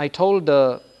 And I told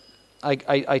the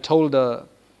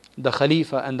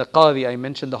Khalifa and the qadi, I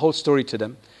mentioned the whole story to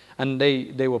them. And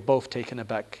they were both taken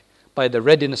aback by the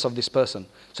readiness of this person.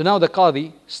 So now the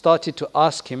qadi started to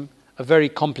ask him a very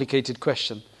complicated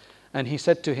question. And he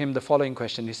said to him the following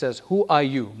question. He says, "Who are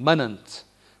you? Manant.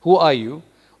 Who are you?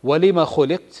 Walima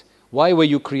khuliqt. Why were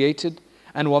you created?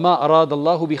 And wama arad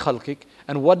Allahu bi khalqik.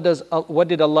 And what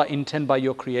did Allah intend by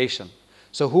your creation?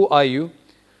 So who are you?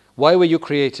 Why were you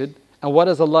created? And what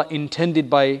has Allah intended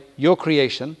by your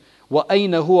creation? Wa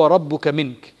ayna huwa rabbuka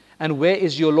mink. And where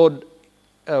is your Lord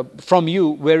from you?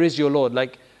 Where is your Lord?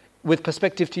 Like with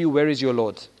perspective to you, where is your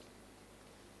Lord?"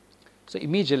 So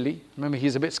immediately, remember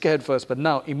he's a bit scared first, but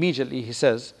now immediately he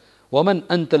says, وَمَنْ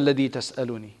أَنْتَ الَّذِي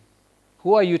تَسْأَلُنِي.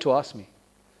 Who are you to ask me?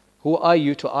 Who are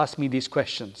you to ask me these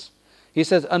questions? He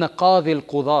says, أَنَا قَاضِي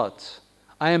الْقُضَاةِ.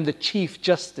 I am the chief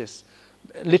justice.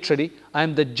 Literally, I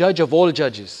am the judge of all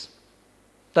judges.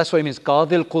 That's what it means,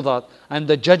 قَاضِي الْقُضَاةِ. I am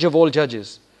the judge of all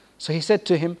judges. So he said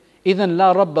to him, إِذَنْ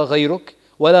لَا رَبَّ غَيْرُكَ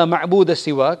وَلَا مَعْبُودَ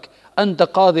سِوَاكَ أنت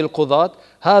قاضي القضاة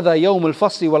هذا يوم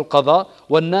الفصل والقضاء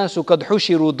والناس قد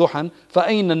حشروا ضحى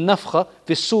فأين النفخ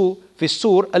في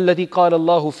السور الذي قال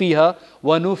الله فيها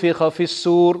ونفخ في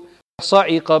السور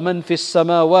صعق من في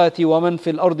السماوات ومن في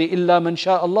الأرض إلا من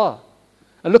شاء الله.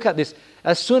 And look at this.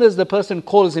 As soon as the person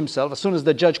calls himself, as soon as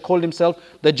the judge called himself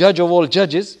the judge of all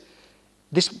judges,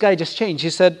 this guy just changed. He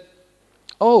said,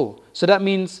 "Oh, so that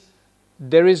means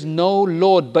there is no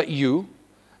Lord but you.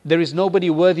 There is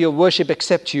nobody worthy of worship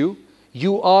except you.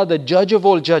 You are the judge of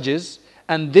all judges.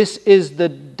 And this is the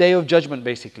day of judgment,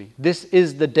 basically. This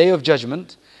is the day of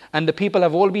judgment. And the people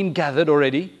have all been gathered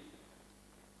already."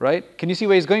 Right? Can you see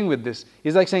where he's going with this?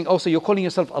 He's like saying, "Oh, so you're calling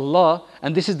yourself Allah,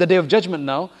 and this is the day of judgment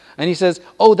now." And he says,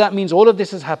 "Oh, that means all of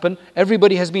this has happened.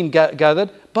 Everybody has been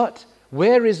gathered. But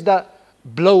where is that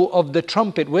blow of the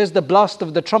trumpet? Where's the blast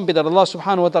of the trumpet that Allah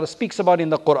subhanahu wa ta'ala speaks about in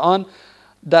the Quran?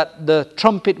 That the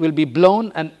trumpet will be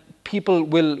blown and people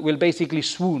will basically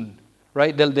swoon,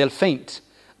 right? They'll faint.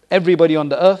 Everybody on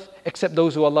the earth except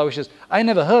those who Allah wishes." I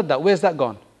never heard that. Where's that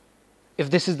gone? If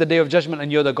this is the day of judgment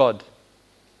and you're the God.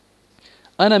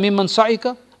 أَنَا مِمَّنْ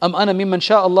صَعِكَ أَمْ أَنَا مِمَّنْ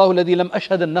شَاءَ اللَّهُ الَّذِي لَمْ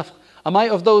أَشْهَدَ النَّفْخَ. Am I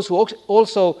of those who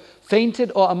also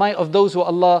fainted, or am I of those who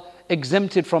Allah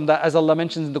exempted from that, as Allah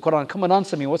mentions in the Quran? Come and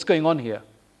answer me. What's going on here?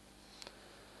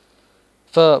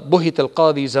 فَبُهِتَ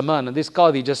الْقَاضِي زَمَانًا. And this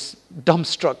Qadi just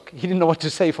dumbstruck. He didn't know what to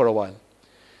say for a while.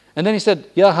 And then he said,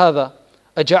 "Ya hada,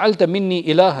 أَجَعَلْتَ مِنِّي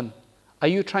إِلَهًا." Are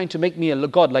you trying to make me a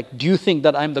God? Like, do you think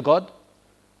that I'm the God?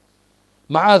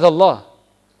 مَعَاذَ اللَّهِ.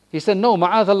 He said, "No,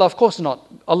 ma'adh Allah, of course not.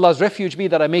 Allah's refuge be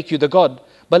that I make you the God.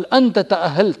 Bal anta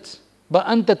ta'ahalt. But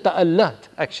anta ta'allat,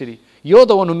 actually. You're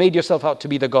the one who made yourself out to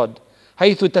be the God.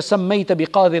 حيث تسميت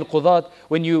بقاضي القضاة.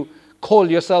 When you call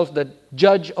yourself the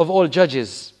judge of all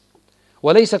judges.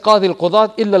 وليس قاضي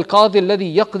القضاة إلا القاضي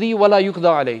الذي يقضي ولا يقضى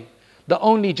عليه.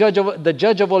 The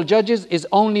judge of all judges is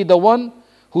only the one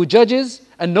who judges,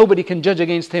 and nobody can judge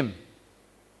against him.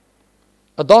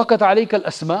 أضاقت عليك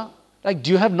الأسماء. Like,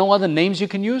 do you have no other names you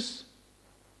can use?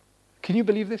 Can you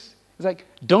believe this? It's like,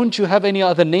 don't you have any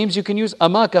other names you can use?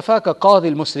 أما كفاك قاضي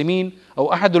المسلمين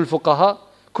أو أحد الفقهاء.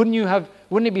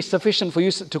 Wouldn't it be sufficient for you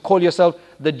to call yourself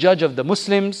the judge of the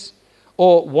Muslims,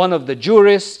 or one of the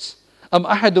jurists, أم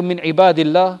أحد من عباد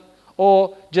الله,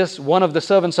 or just one of the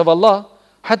servants of Allah,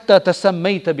 حتى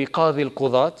تسميت بقاضي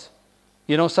القضاة,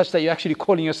 such that you're actually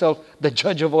calling yourself the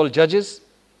judge of all judges.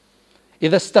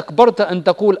 إذا استكبرت أن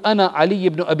تقول أنا علي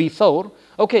ibn Abi Thawr.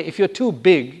 Okay, if you're too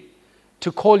big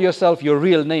to call yourself your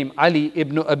real name, Ali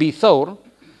ibn Abi Thawr,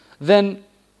 then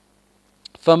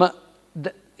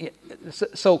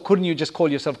so couldn't you just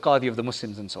call yourself Qadi of the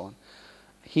Muslims and so on?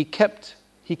 He kept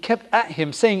at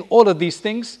him saying all of these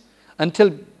things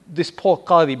until this poor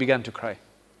Qadi began to cry.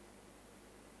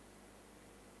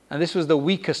 And this was the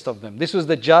weakest of them. This was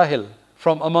the Jahil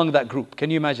from among that group. Can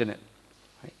you imagine it?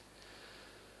 Right?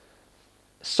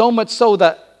 So much so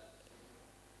that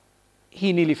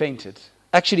he nearly fainted.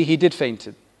 Actually, he did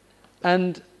fainted.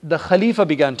 And the Khalifa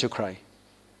began to cry.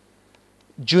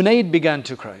 Junaid began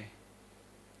to cry.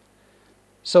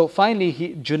 So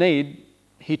finally, Junaid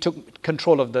took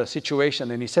control of the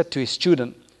situation, and he said to his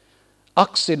student,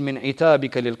 أقصد من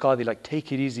عتابك للقاضي, like,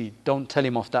 take it easy, don't tell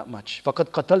him off that much.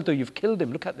 فقد قتلته, you've killed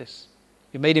him, look at this.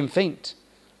 You made him faint.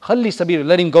 خلي سبيل,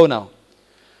 let him go now.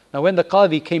 Now when the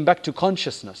Qadi came back to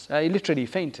consciousness, he literally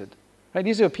fainted. Right?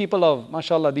 These were people of,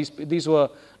 mashallah, these were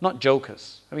not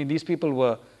jokers. I mean, these people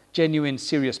were genuine,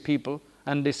 serious people,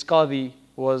 and this Qadi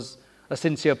was a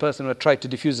sincere person who had tried to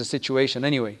diffuse the situation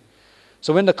anyway.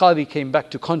 So when the Qadi came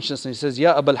back to consciousness, he says,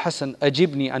 Ya Abul Hasan,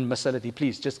 ajibni an masalati,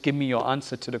 please just give me your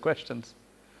answer to the questions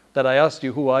that I asked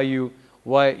you. Who are you?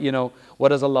 Why, what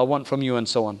does Allah want from you, and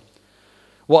so on.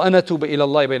 Wa ana tuba ila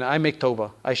Allah, I make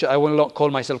tawbah. I will not call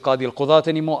myself Qadi al-Qudat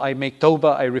anymore. I make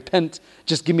tawbah, I repent.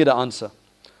 Just give me the answer.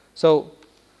 So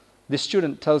the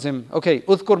student tells him, okay,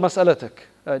 udhkur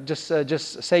mas'alatak.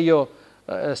 Just say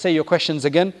your questions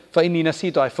again. فَإِنِّي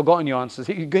نَسِيتُ, I've forgotten your answers.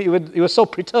 He was so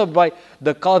perturbed by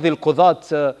the Qadi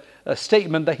al-Qudat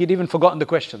statement that he'd even forgotten the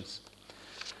questions.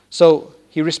 So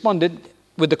he responded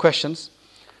with the questions.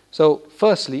 So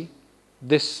firstly,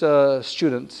 this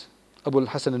student, Abu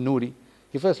Hasan al-Nuri,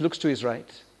 he first looks to his right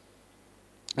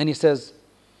and he says,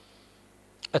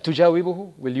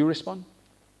 أَتُجَاوِبُهُ, will you respond?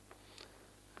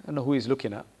 I don't know who he's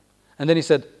looking at. And then he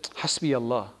said, Hasbi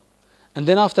Allah. And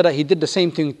then after that, he did the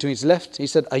same thing to his left. He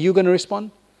said, are you going to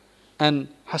respond? And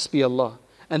Hasbi Allah.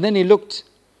 And then he looked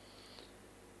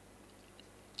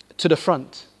to the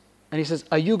front and he says,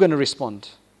 are you going to respond?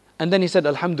 And then he said,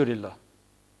 Alhamdulillah.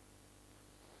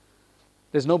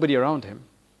 There's nobody around him.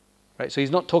 Right? So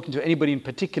he's not talking to anybody in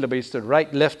particular, but he stood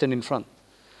right, left, and in front.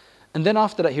 And then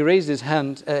after that, he raised his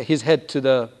head to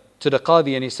the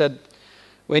Qadi, and he said,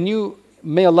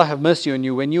 may Allah have mercy on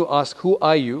you, when you ask, who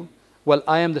are you? Well,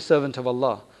 I am the servant of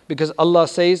Allah. Because Allah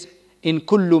says, in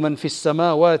kullu man fis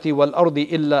samawati wal ardi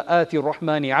illa ati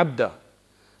rahmani abda.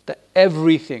 That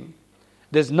everything,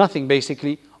 there's nothing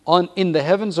basically in the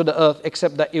heavens or the earth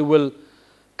except that it will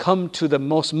come to the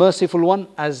most merciful one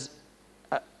as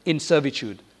in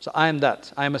servitude. So I am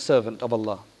that. I am a servant of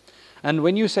Allah. And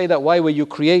when you say that, why were you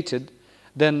created?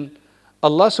 Then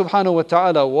Allah subhanahu wa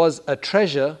ta'ala was a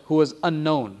treasure who was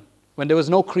unknown. When there was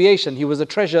no creation, He was a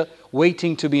treasure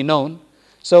waiting to be known.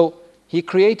 So He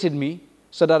created me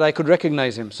so that I could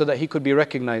recognize Him, so that He could be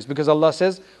recognized. Because Allah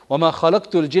says, وَمَا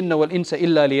خَلَقْتُ الْجِنَّ وَالْإِنسَ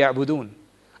إِلَّا لِيَعْبُدُونَ.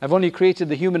 I've only created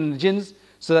the human and the jinns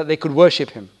so that they could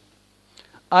worship Him.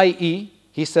 I.e.,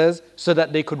 He says, so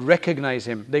that they could recognize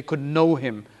Him, they could know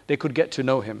Him, they could get to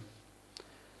know Him.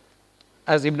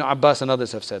 As Ibn Abbas and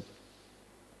others have said.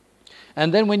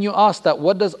 And then when you ask that,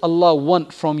 what does Allah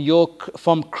want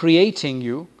from creating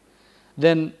you?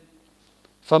 Then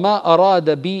فَمَا أَرَادَ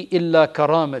بِي إِلَّا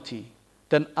كَرَامَتِي.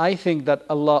 Then I think that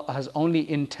Allah has only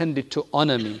intended to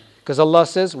honor me. Because Allah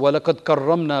says, وَلَقَدْ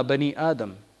كَرَّمْنَا بَنِي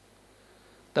آدَمَ.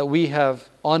 That we have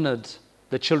honored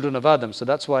the children of Adam. So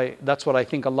that's what I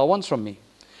think Allah wants from me.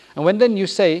 And when then you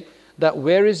say that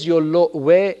where is your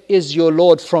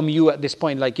Lord from you at this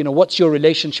point? Like, what's your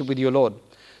relationship with your Lord?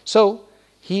 So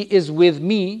He is with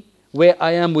me where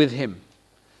I am with Him.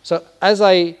 So as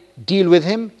I deal with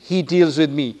Him, He deals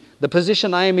with me. The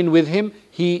position I am in with Him,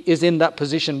 He is in that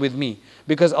position with me.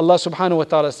 Because Allah subhanahu wa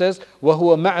ta'ala says,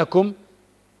 وَهُوَ مَعَكُمْ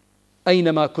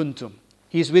أَيْنَمَا كُنْتُمْ.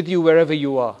 He is with you wherever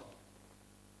you are.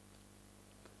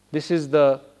 This is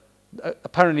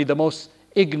apparently the most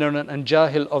ignorant and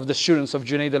jahil of the students of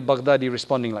Junaid al-Baghdadi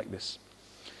responding like this.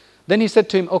 Then he said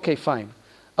to him, okay, fine.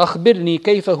 أخبرني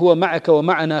كيف هو معك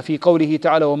ومعنا في قوله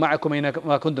تعالى ومعكم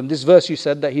أينما كنتم. This verse you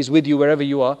said that he's with you wherever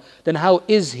you are. Then how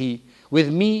is he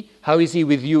with me? How is he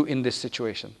with you in this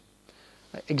situation?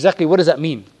 Exactly what does that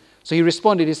mean? So he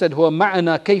responded, he said, هو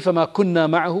معنا كيفما كنا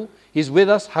معه. He's with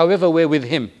us however we're with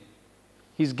him.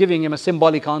 He's giving him a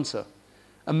symbolic answer,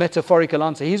 a metaphorical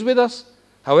answer. He's with us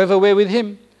however we're with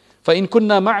him. فإن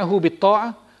كنا معه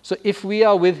بالطاعة. So if we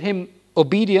are with him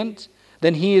obedient,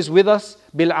 then he is with us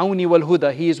بالعون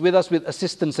والهدى. He is with us with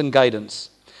assistance and guidance.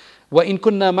 وإن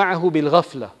كنا معه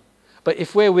بالغفلة. But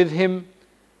if we're with him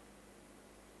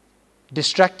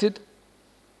distracted,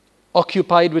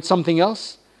 occupied with something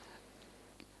else,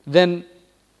 then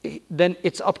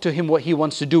it's up to him what he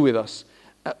wants to do with us.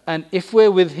 And if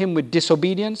we're with him with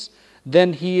disobedience,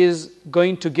 then he is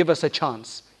going to give us a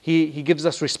chance. He gives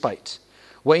us respite.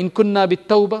 وَإِن كُنَّا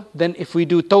بِالتَّوْبَةِ. Then if we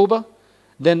do tawbah,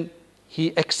 then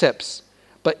he accepts.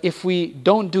 But if we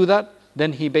don't do that,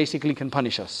 then he basically can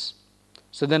punish us.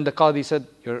 So then the Qadi said,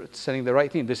 you're saying the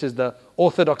right thing. This is the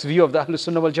orthodox view of the Ahlul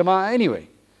Sunnah wal Jama'ah anyway.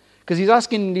 Because he's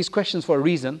asking these questions for a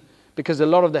reason, because a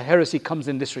lot of the heresy comes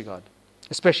in this regard,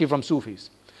 especially from Sufis.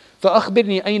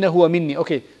 فَأَخْبِرْنِي أَيْنَ هُوَ مِنِّي.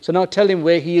 Okay, so now tell him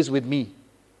where he is with me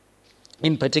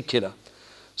in particular.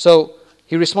 So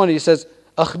he responded, he says,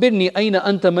 أَخْبِرْنِي أَيْنَ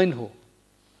أَنْتَ مِنْهُ.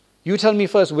 You tell me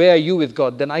first, where are you with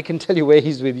God? Then I can tell you where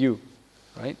he's with you.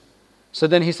 Right? So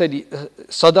then he said,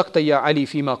 صَدَقْتَ يَا عَلِي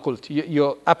فِي مَا قُلْتِ.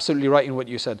 You're absolutely right in what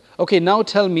you said. Okay, now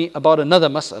tell me about another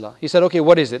mas'ala. He said, okay,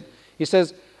 what is it? He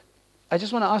says, I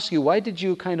just want to ask you, why did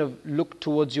you kind of look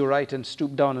towards your right and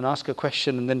stoop down and ask a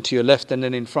question, and then to your left and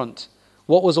then in front?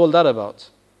 What was all that about?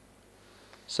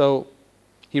 So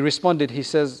he responded, he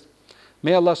says,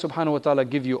 may Allah subhanahu wa ta'ala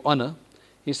give you honor.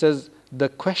 He says, the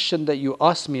question that you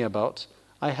asked me about,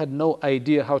 I had no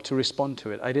idea how to respond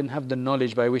to it. I didn't have the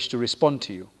knowledge by which to respond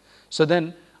to you. So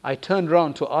then I turned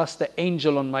around to ask the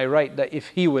angel on my right that if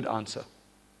he would answer.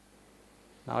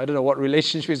 Now I don't know what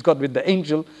relationship he's got with the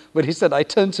angel, but he said, I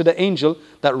turned to the angel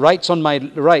that writes on my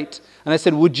right, and I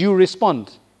said, would you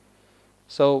respond?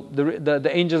 So the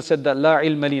angel said that, La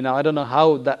ilma li. Now I don't know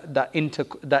how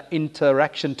that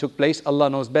interaction took place. Allah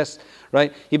knows best,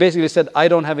 right? He basically said, I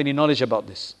don't have any knowledge about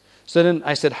this. So then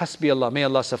I said, Hasbi Allah, may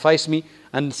Allah suffice me.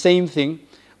 And same thing,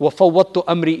 وَفَوَّضْتُ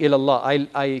أَمْرِي إِلَى اللَّهِ.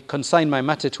 I consign my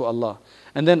matter to Allah.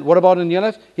 And then what about in your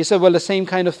left? He said, well, the same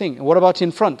kind of thing. And what about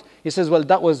in front? He says, well,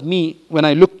 that was me. When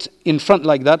I looked in front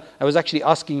like that, I was actually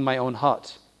asking my own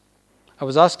heart. I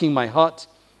was asking my heart,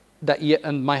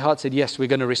 and my heart said, yes, we're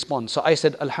going to respond. So I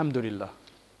said, Alhamdulillah.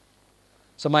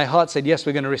 So my heart said, yes,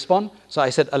 we're going to respond. So I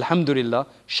said, Alhamdulillah,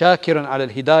 shakiran ala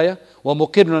al-hidayah, wa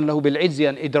muqirran lahu bil-'izzi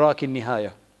an idrak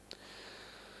al-nihaya.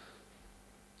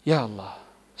 Ya Allah.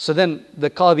 So then the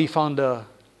Qadi found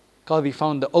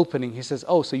the opening. He says,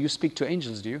 oh, so you speak to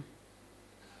angels, do you?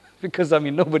 Because,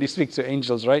 nobody speaks to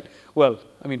angels, right? Well,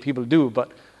 people do,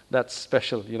 but that's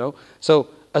special, you know. So,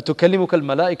 أَتُكَلِّمُكَ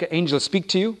الْمَلَائِكَ. Angels speak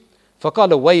to you. فَقَالَ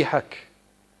وَيْحَكَ.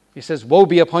 He says, woe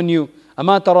be upon you.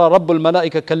 أَمَا تَرَى رَبُّ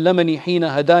الْمَلَائِكَ كَلَّمَنِي حِينَ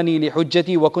هَدَانِي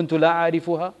لِحُجَّتِي وَكُنْتُ لَا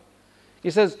أَعْرِفُهَا. He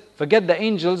says, forget the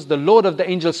angels, the Lord of the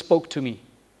angels spoke to me.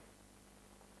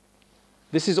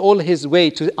 This is all his way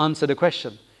to answer the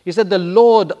question. He said, the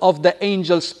Lord of the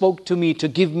angels spoke to me to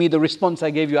give me the response I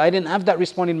gave you. I didn't have that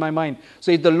response in my mind.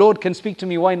 So if the Lord can speak to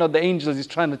me, why not the angels? He's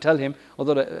trying to tell him,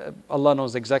 although Allah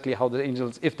knows exactly how the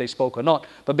angels, if they spoke or not.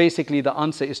 But basically the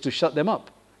answer is to shut them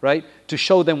up, right? To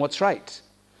show them what's right.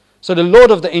 So the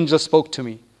Lord of the angels spoke to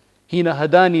me. Hina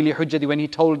hadani li hujjati, when he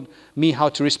told me how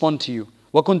to respond to you.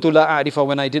 Wa kuntu la a'rifa,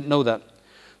 when I didn't know that.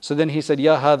 So then he said,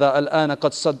 Ya hadha al-ana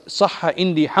qad sahha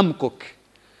indi hamkuk.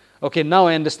 Okay, now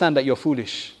I understand that you're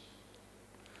foolish.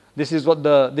 This is what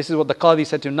the Qadi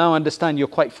said to him. Now I understand you're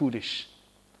quite foolish.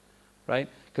 Right?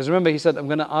 Because remember, he said, I'm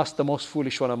going to ask the most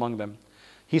foolish one among them.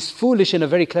 He's foolish in a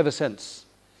very clever sense.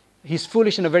 He's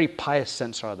foolish in a very pious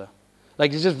sense, rather.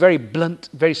 Like, it's just very blunt,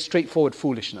 very straightforward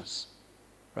foolishness.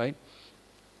 Right?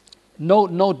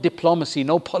 No diplomacy,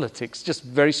 no politics, just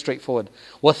very straightforward.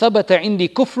 وَثَبَتَ عِنْدِي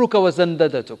كُفْرُكَ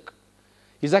وَزَنْدَدَتُكَ.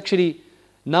 He's actually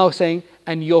now saying,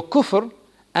 and your kufr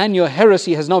and your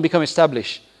heresy has now become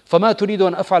established. فَمَا تُرِيدُ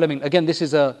أَنْ أَفْعَلَ مِنْكَ. Again, this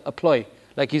is a ploy.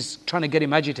 Like he's trying to get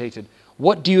him agitated.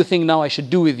 What do you think now I should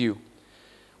do with you?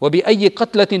 وَبِأَيِّ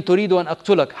قَتْلَةٍ تُرِيدُ أَنْ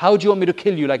أَقْتُلَكَ. How do you want me to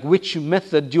kill you? Like which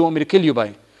method do you want me to kill you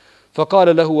by?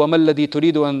 فَقَالَ لَهُ وَمَا الَّذِي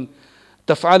تُرِيدُ أَنْ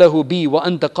تَفْعَلَهُ بِي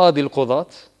وَأَنْتَ قَاضِي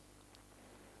الْقُضَاةِ.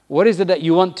 What is it that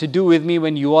you want to do with me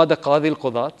when you are the Qadi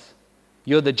al-Qudat?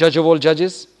 You're the judge of all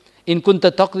judges. إِن كُنْتَ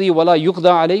تَقْضِي وَلَا يُقْضَى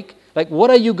عَلَيْكَ. Like what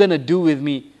are you going to do with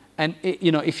me? And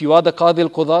if you are the Qadi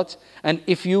al-Qudat, and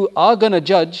if you are going to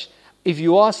judge, if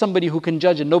you are somebody who can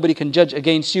judge and nobody can judge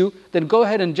against you, then go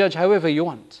ahead and judge however you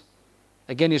want.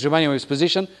 Again, he's reminding him of his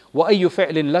position. وَأَيُّ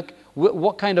فِعْلٍ لَكَ,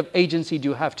 what kind of agency do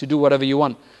you have to do whatever you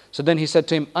want? So then he said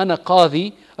to him, أَنَا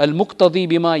قَاضِي الْمُقْتَضِي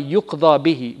بِمَا يُقْضَى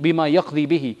بِهِ بِمَا يَقْضِي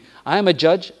بِهِ. I am a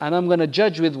judge and I'm going to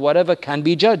judge with whatever can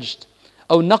be judged.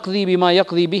 أو نقضي بما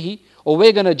يقضي به, or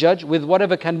we're going to judge with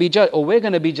whatever can be judged, or we're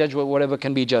going to be judged with whatever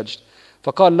can be judged.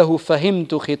 فقال له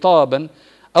فهمت خطابا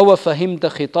أو فهمت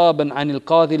خطابا عن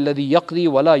القاضي الذي يقضي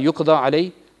ولا يقضى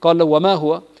عليه. قال له وما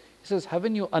هو. He says,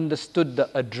 haven't you understood the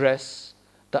address,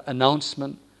 the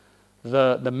announcement,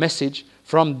 the message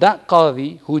from that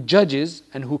qadi who judges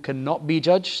and who cannot be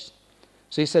judged?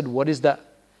 So he said, what is that?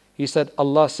 He said,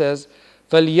 Allah says,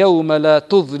 فَالْيَوْمَ لَا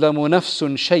تُظْلَمُ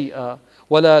نَفْسٌ شَيْئًا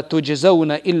وَلَا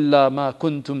تُجْزَوْنَ إِلَّا مَا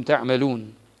كُنْتُمْ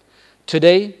تَعْمَلُونَ.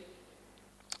 Today,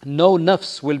 no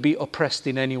nafs will be oppressed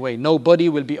in any way. No body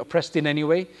will be oppressed in any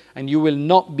way, and you will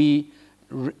not be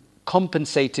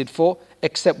compensated for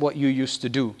except what you used to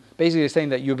do. Basically saying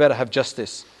that you better have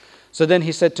justice. So then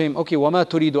he said to him, okay, وَمَا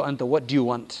تُرِيدُ أَنْتَ, what do you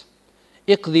want?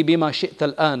 اقضي بما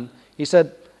شئت الآن. He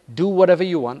said, do whatever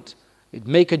you want.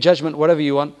 Make a judgment, whatever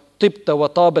you want. طِبْتَ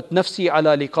وَطَابَتْ نَفْسِي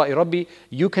عَلَى لِقَاءِ رَبِّي.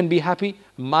 You can be happy,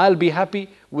 I'll be happy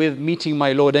with meeting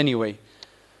my Lord anyway.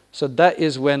 So that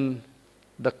is when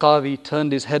the Qadi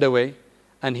turned his head away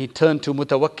and he turned to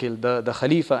Mutawakkil, the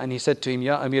Khalifa, and he said to him,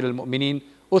 Ya Amir al-Mu'mineen,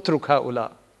 utruk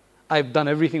ha'ula. I've done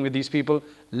everything with these people,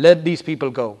 let these people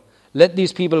go. Let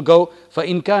these people go.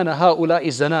 فَإِنْ كَانَ هَؤُلَاءِ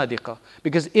الزَّنَادِقَةِ.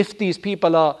 Because if these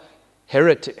people are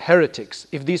heretics,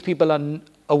 if these people are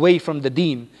away from the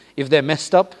deen, if they're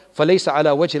messed up, فَلَيْسَ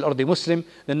عَلَى وَجْهِ الْأَرْضِ Muslim,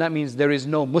 then that means there is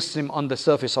no Muslim on the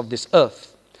surface of this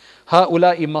earth.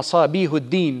 هَؤُلَاءِ مَصَابِيهُ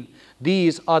الدِّينِ.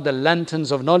 These are the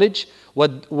lanterns of knowledge.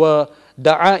 وَدَعَائِمُ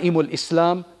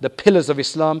الْإِسْلَامِ, the pillars of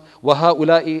Islam.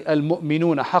 وَهَؤُلَاءِ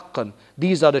الْمُؤْمِنُونَ حَقًّا.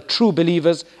 These are the true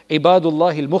believers. عِبَادُ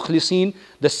اللَّهِ الْمُخْلِصِينَ,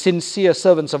 the sincere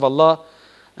servants of Allah.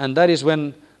 And that is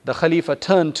when the Khalifa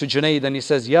turned to Junayd and he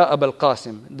says, Ya Abul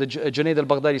Qasim. The Junayd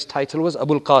al-Baghdadi's title was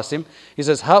Abul Qasim. He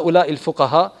says, هَؤُلَاءِ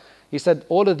الْفُقَهَا. He said,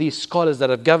 all of these scholars that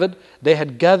have gathered, they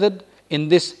had gathered in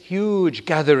this huge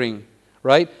gathering,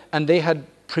 right? And they had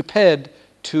prepared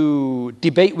to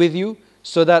debate with you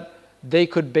so that they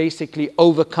could basically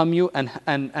overcome you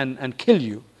and kill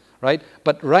you, right?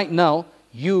 But right now,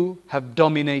 you have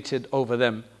dominated over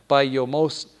them by your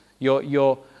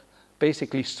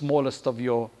basically smallest of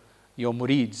your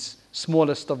murids,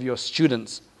 smallest of your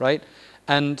students, right?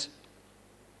 And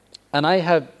I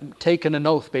have taken an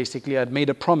oath, basically, I'd made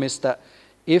a promise that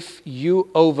if you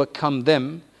overcome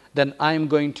them, then I'm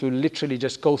going to literally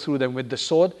just go through them with the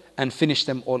sword and finish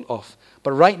them all off.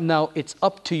 But right now, it's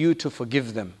up to you to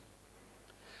forgive them.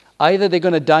 Either they're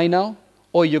going to die now,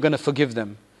 or you're going to forgive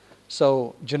them.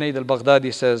 So Junayd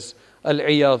al-Baghdadi says,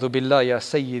 Al-'iyadhu billah ya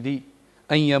sayyidi,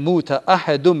 an yamuta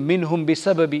ahadum minhum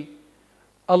bisababi.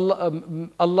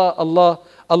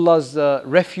 Allah's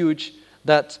refuge,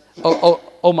 that,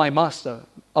 oh my master,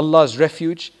 Allah's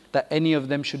refuge, that any of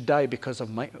them should die because of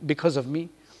me.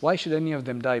 Why should any of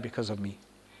them die because of me?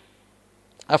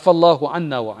 Afallahu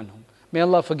anna wa anhum. May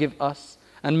Allah forgive us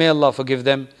and may Allah forgive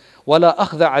them. وَلَا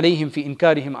أَخْذَ عَلَيْهِمْ فِي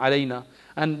إِنْكَارِهِمْ عَلَيْنَا.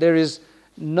 And there is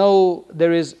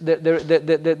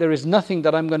nothing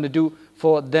that I'm going to do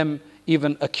for them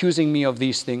even accusing me of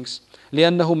these things.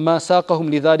 لأنهم ما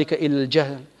ساقهم لذلك إلا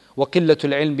الجهل وقلة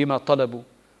العلم بما طلبوا.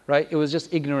 Right? It was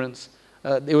just ignorance.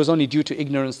 It was only due to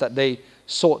ignorance that they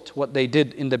sought what they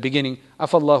did in the beginning.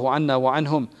 Afallahu anna wa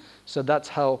anhum. So that's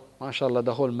how, mashallah,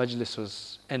 the whole majlis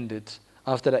was ended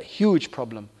after that huge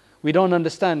problem. We don't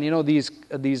understand,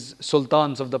 these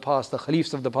sultans of the past, the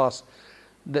khalifs of the past,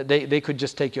 they could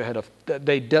just take your head off.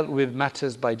 They dealt with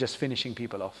matters by just finishing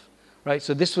people off. Right?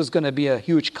 So this was going to be a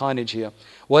huge carnage here.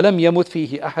 وَلَمْ يَمُتْ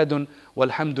فِيهِ أَحَدٌ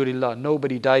وَالْحَمْدُ لِلَّهِ.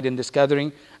 Nobody died in this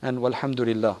gathering, and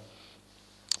walhamdulillah.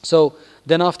 So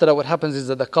then after that, what happens is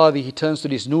that the Qadi, he turns to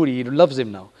this Nuri, he loves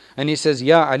him now. And he says,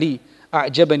 Ya Ali,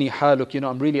 أعجبني حالك,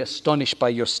 I'm really astonished by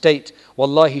your state.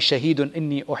 Wallahi shahidun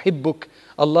inni uhibbuk.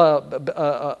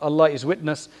 Allah is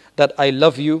witness that I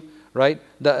love you, right?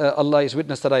 Allah is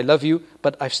witness that I love you,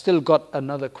 but I've still got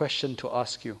another question to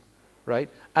ask you, right?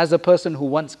 As a person who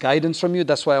wants guidance from you,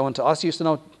 that's why I want to ask you. So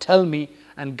now tell me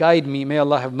and guide me. May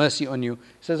Allah have mercy on you.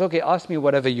 He says, okay, ask me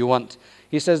whatever you want.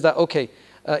 He says that, okay,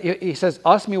 he says,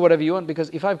 ask me whatever you want, because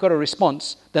if I've got a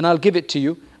response, then I'll give it to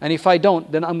you. And if I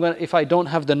don't, then if I don't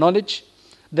have the knowledge,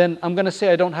 then I'm going to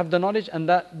say I don't have the knowledge, and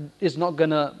that is not going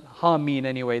to harm me in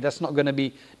any way. That's not going to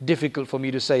be difficult for me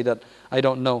to say that I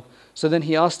don't know. So then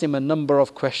he asked him a number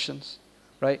of questions,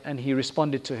 right? And he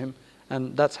responded to him,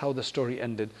 and that's how the story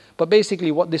ended. But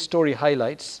basically what this story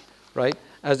highlights, right,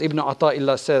 as Ibn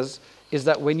Ata'illah says, is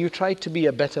that when you try to be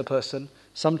a better person,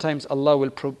 Sometimes Allah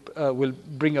will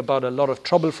bring about a lot of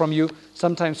trouble from you,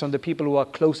 sometimes from the people who are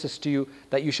closest to you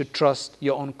that you should trust,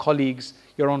 your own colleagues,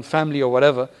 your own family or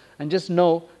whatever. And just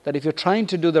know that if you're trying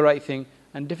to do the right thing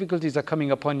and difficulties are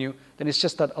coming upon you, then it's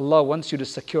just that Allah wants you to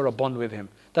secure a bond with Him.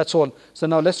 That's all. So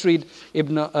now let's read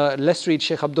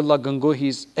Shaykh Abdullah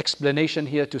Gangohi's explanation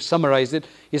here to summarize it.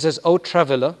 He says, O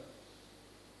traveler,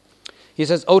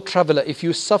 if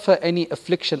you suffer any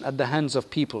affliction at the hands of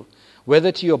people,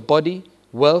 whether to your body,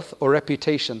 wealth or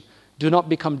reputation, do not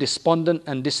become despondent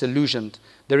and disillusioned.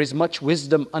 There is much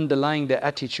wisdom underlying their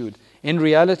attitude. In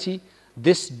reality,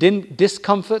 this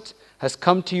discomfort has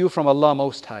come to you from Allah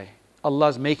Most High. Allah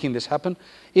is making this happen.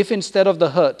 If instead of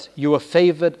the hurt, you are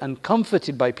favored and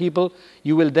comforted by people,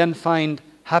 you will then find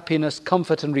happiness,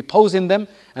 comfort and repose in them,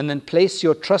 and then place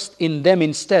your trust in them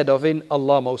instead of in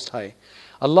Allah Most High.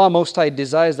 Allah Most High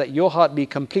desires that your heart be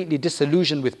completely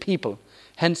disillusioned with people.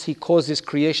 Hence He causes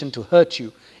creation to hurt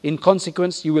you. In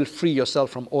consequence, you will free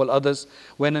yourself from all others.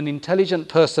 When an intelligent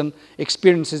person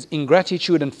experiences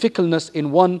ingratitude and fickleness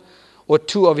in one or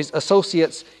two of his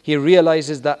associates, he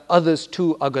realizes that others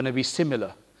too are going to be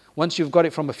similar. Once you've got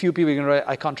it from a few people, you're going to realize,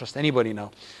 I can't trust anybody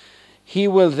now. He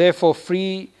will therefore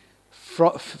free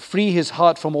his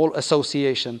heart from all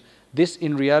association. This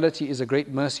in reality is a great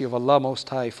mercy of Allah Most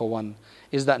High for one,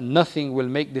 is that nothing will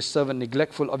make this servant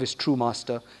neglectful of his true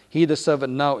master. He, the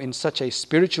servant, now in such a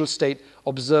spiritual state,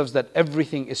 observes that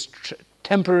everything is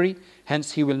temporary,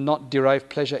 hence he will not derive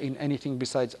pleasure in anything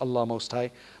besides Allah Most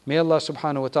High. May Allah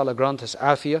subhanahu wa ta'ala grant us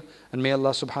afiyah, and may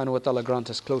Allah subhanahu wa ta'ala grant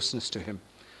us closeness to Him.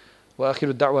 وآخر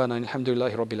الدعوانا الحمد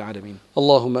لله رب العالمين.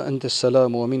 اللهم أنت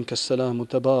السلام ومنك السلام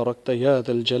تباركت يا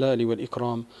ذا الجلال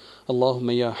والإكرام. اللهم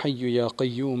يا حي يا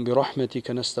قيوم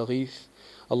برحمتك نستغيث.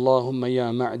 اللهم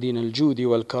يا معدن الجود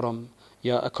والكرم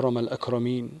يا أكرم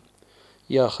الأكرمين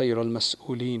يا خير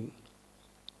المسؤولين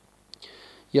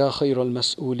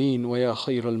ويا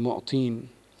خير المعطين.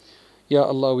 Ya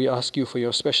Allah, we ask you for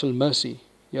your special mercy.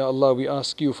 Ya Allah, we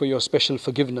ask you for your special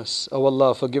forgiveness. O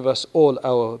Allah, forgive us all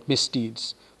our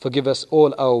misdeeds. Forgive us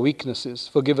all our weaknesses.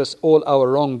 Forgive us all our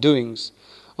wrongdoings.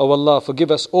 O Allah,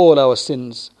 forgive us all our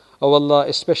sins. O Allah,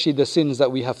 especially the sins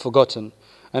that we have forgotten,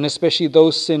 and especially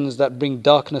those sins that bring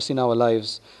darkness in our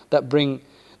lives,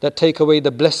 that take away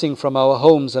the blessing from our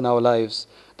homes and our lives,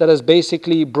 that has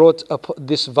basically brought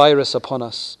this virus upon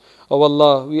us. O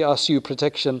Allah, we ask you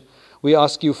protection. We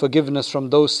ask you forgiveness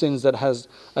from those sins that has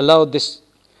allowed this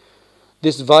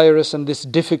virus and this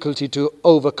difficulty to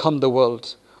overcome the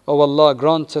world. O Allah,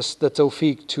 grant us the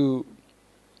tawfiq to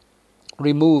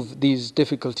remove these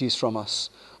difficulties from us.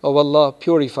 O Allah,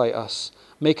 purify us.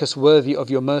 Make us worthy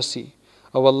of your mercy.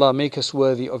 O Allah, make us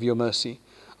worthy of your mercy.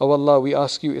 O Allah, we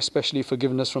ask you especially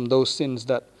forgiveness from those sins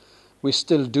that we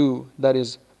still do, that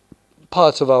is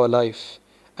part of our life,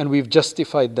 and we've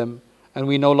justified them, and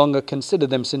we no longer consider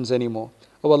them sins anymore.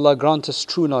 O Allah, grant us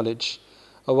true knowledge.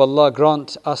 O Allah,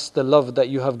 grant us the love that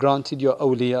you have granted your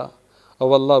awliya.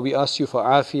 O Allah, we ask you for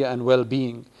afiyah and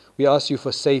well-being. We ask you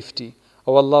for safety.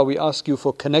 O Allah, we ask you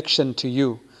for connection to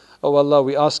you. O Allah,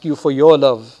 we ask you for your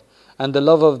love and the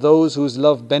love of those whose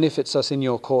love benefits us in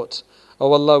your court.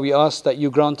 O Allah, we ask that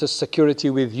you grant us security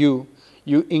with you.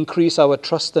 You increase our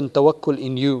trust and tawakkul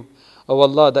in you. O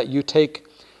Allah, that you take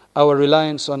our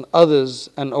reliance on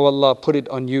others and O Allah, put it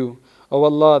on you. O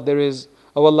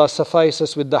Allah, suffice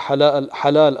us with the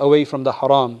halal away from the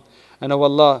haram. And O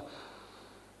Allah,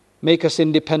 make us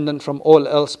independent from all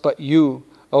else but you.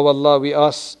 O Allah, we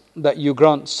ask that you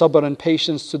grant sabr and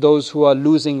patience to those who are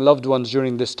losing loved ones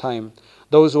during this time,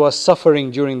 those who are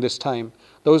suffering during this time,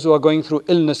 those who are going through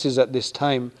illnesses at this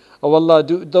time. O Allah,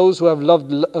 those who have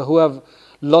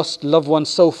lost loved ones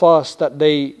so fast that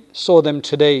they saw them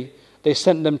today, they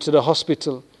sent them to the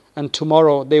hospital, and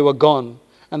tomorrow they were gone,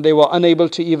 and they were unable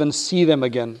to even see them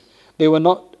again. They were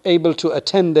not able to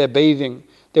attend their bathing.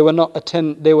 They were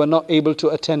not able to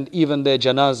attend even their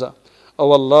janazah.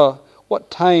 O Allah, what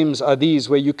times are these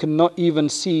where you cannot even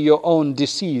see your own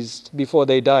deceased before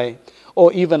they die,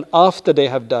 or even after they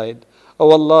have died?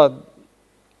 O Allah,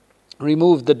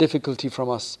 remove the difficulty from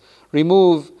us.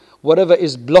 Remove whatever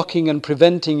is blocking and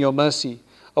preventing your mercy.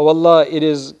 O Allah, it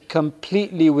is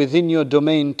completely within your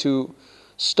domain to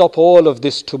stop all of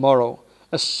this tomorrow.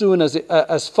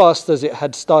 As fast as it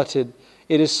had started,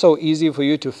 it is so easy for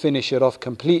you to finish it off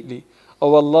completely.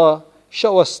 O Allah,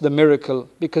 show us the miracle,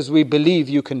 because we believe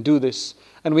you can do this,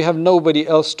 and we have nobody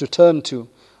else to turn to.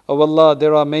 O Allah,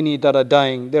 there are many that are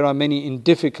dying, there are many in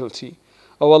difficulty.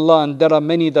 O Allah, and there are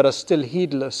many that are still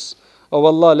heedless. O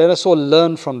Allah, let us all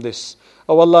learn from this.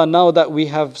 O Allah, now that we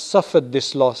have suffered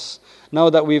this loss, now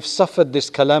that we've suffered this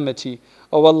calamity,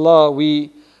 O Allah,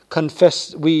 we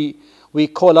confess, we We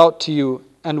call out to you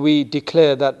and we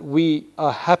declare that we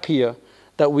are happier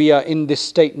that we are in this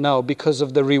state now because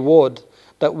of the reward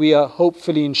that we are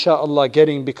hopefully insha'Allah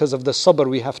getting because of the sabr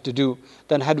we have to do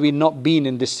than had we not been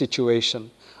in this situation.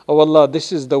 Oh Allah,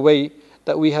 this is the way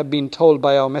that we have been told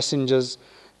by our messengers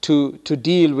to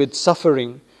deal with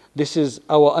suffering. This is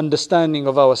our understanding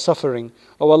of our suffering.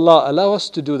 Oh Allah, allow us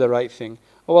to do the right thing.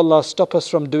 Oh Allah,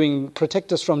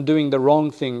 protect us from doing the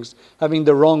wrong things, having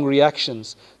the wrong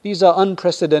reactions. These are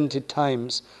unprecedented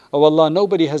times. Oh Allah,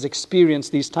 nobody has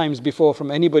experienced these times before from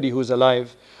anybody who's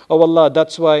alive. Oh Allah,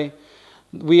 that's why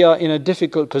we are in a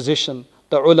difficult position.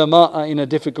 The ulama are in a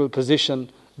difficult position.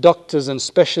 Doctors and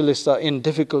specialists are in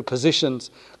difficult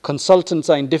positions. Consultants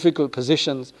are in difficult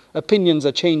positions. Opinions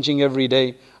are changing every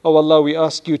day. Oh Allah, we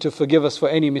ask you to forgive us for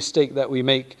any mistake that we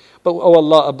make. But oh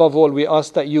Allah, above all, we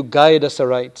ask that you guide us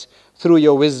aright through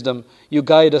your wisdom. You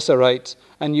guide us aright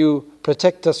and you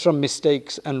protect us from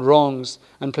mistakes and wrongs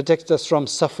and protect us from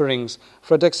sufferings,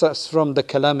 protect us from the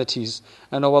calamities.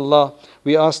 And oh Allah,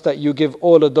 we ask that you give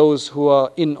all of those who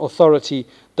are in authority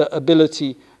the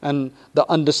ability and the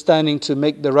understanding to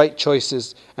make the right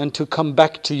choices and to come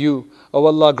back to you. Oh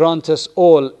Allah, grant us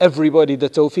all, everybody, the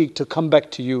tawfiq to come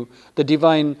back to you, the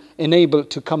divine enable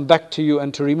to come back to you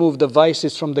and to remove the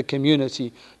vices from the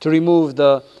community, to remove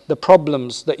the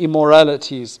problems, the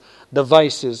immoralities, the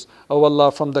vices, oh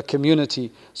Allah, from the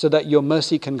community so that your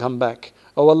mercy can come back.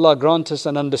 Oh Allah, grant us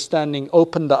an understanding,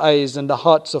 open the eyes and the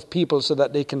hearts of people so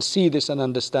that they can see this and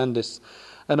understand this.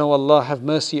 And oh Allah, have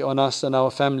mercy on us and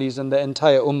our families and the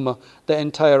entire ummah, the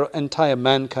entire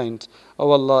mankind.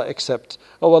 Oh Allah, accept.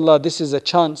 Oh Allah, this is a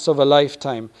chance of a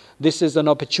lifetime. This is an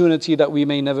opportunity that we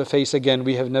may never face again,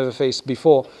 we have never faced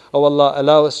before. Oh Allah,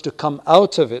 allow us to come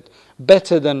out of it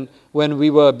better than when we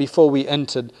were before we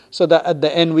entered, so that at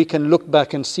the end we can look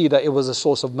back and see that it was a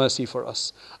source of mercy for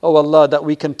us. Oh Allah, that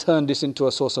we can turn this into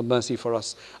a source of mercy for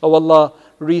us. Oh Allah,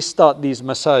 restart these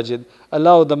masajid.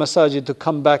 Allow the masajid to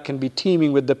come back and be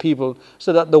teeming with the people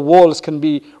so that the walls can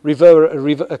be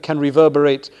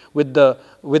reverberate with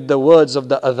the words of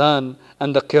the adhan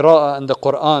and the qira'ah and the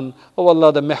Quran. Oh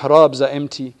Allah, the mihrabs are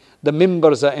empty. The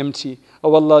mimbars are empty.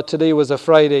 Oh Allah, today was a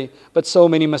Friday, but so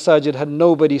many masajid had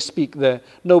nobody speak there,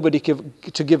 nobody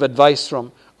to give advice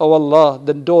from. Oh Allah,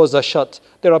 the doors are shut.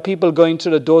 There are people going to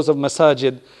the doors of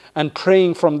masajid and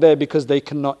praying from there because they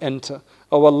cannot enter.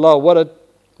 Oh Allah,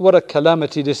 what a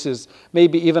calamity this is.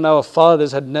 Maybe even our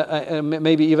fathers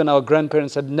maybe even our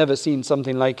grandparents had never seen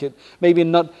something like it. Maybe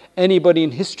not anybody in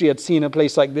history had seen a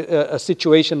place like this, a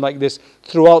situation like this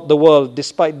throughout the world,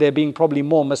 despite there being probably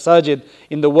more masajid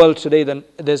in the world today than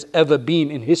there's ever been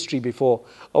in history before.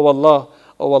 Oh Allah,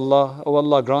 oh Allah, oh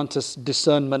Allah, grant us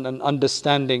discernment and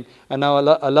understanding and now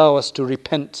allow us to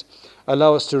repent.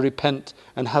 Allow us to repent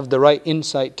and have the right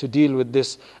insight to deal with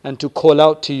this and to call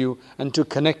out to you and to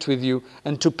connect with you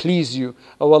and to please you.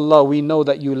 Oh Allah, we know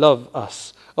that you love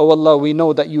us. Oh Allah, we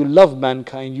know that you love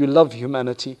mankind, you love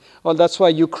humanity. Oh, that's why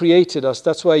you created us,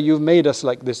 that's why you've made us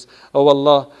like this. Oh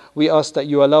Allah, we ask that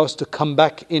you allow us to come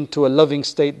back into a loving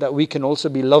state that we can also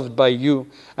be loved by you.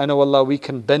 And oh Allah, we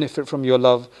can benefit from your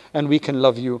love and we can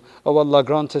love you. Oh Allah,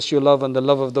 grant us your love and the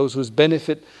love of those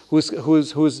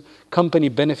whose company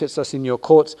benefits us in your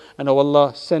courts. And oh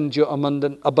Allah, send your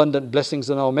abundant blessings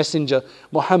on our messenger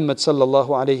Muhammad sallallahu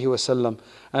alayhi wasallam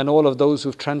and all of those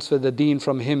who've transferred the deen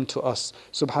from him to us.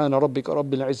 Subhana rabbika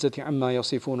rabbil izzati amma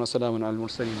yasifun wa salamun ala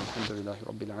al-mursaleen walhamdulillahi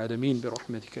rabbil alameen bi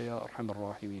rahmatika ya arhamar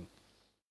rahimin.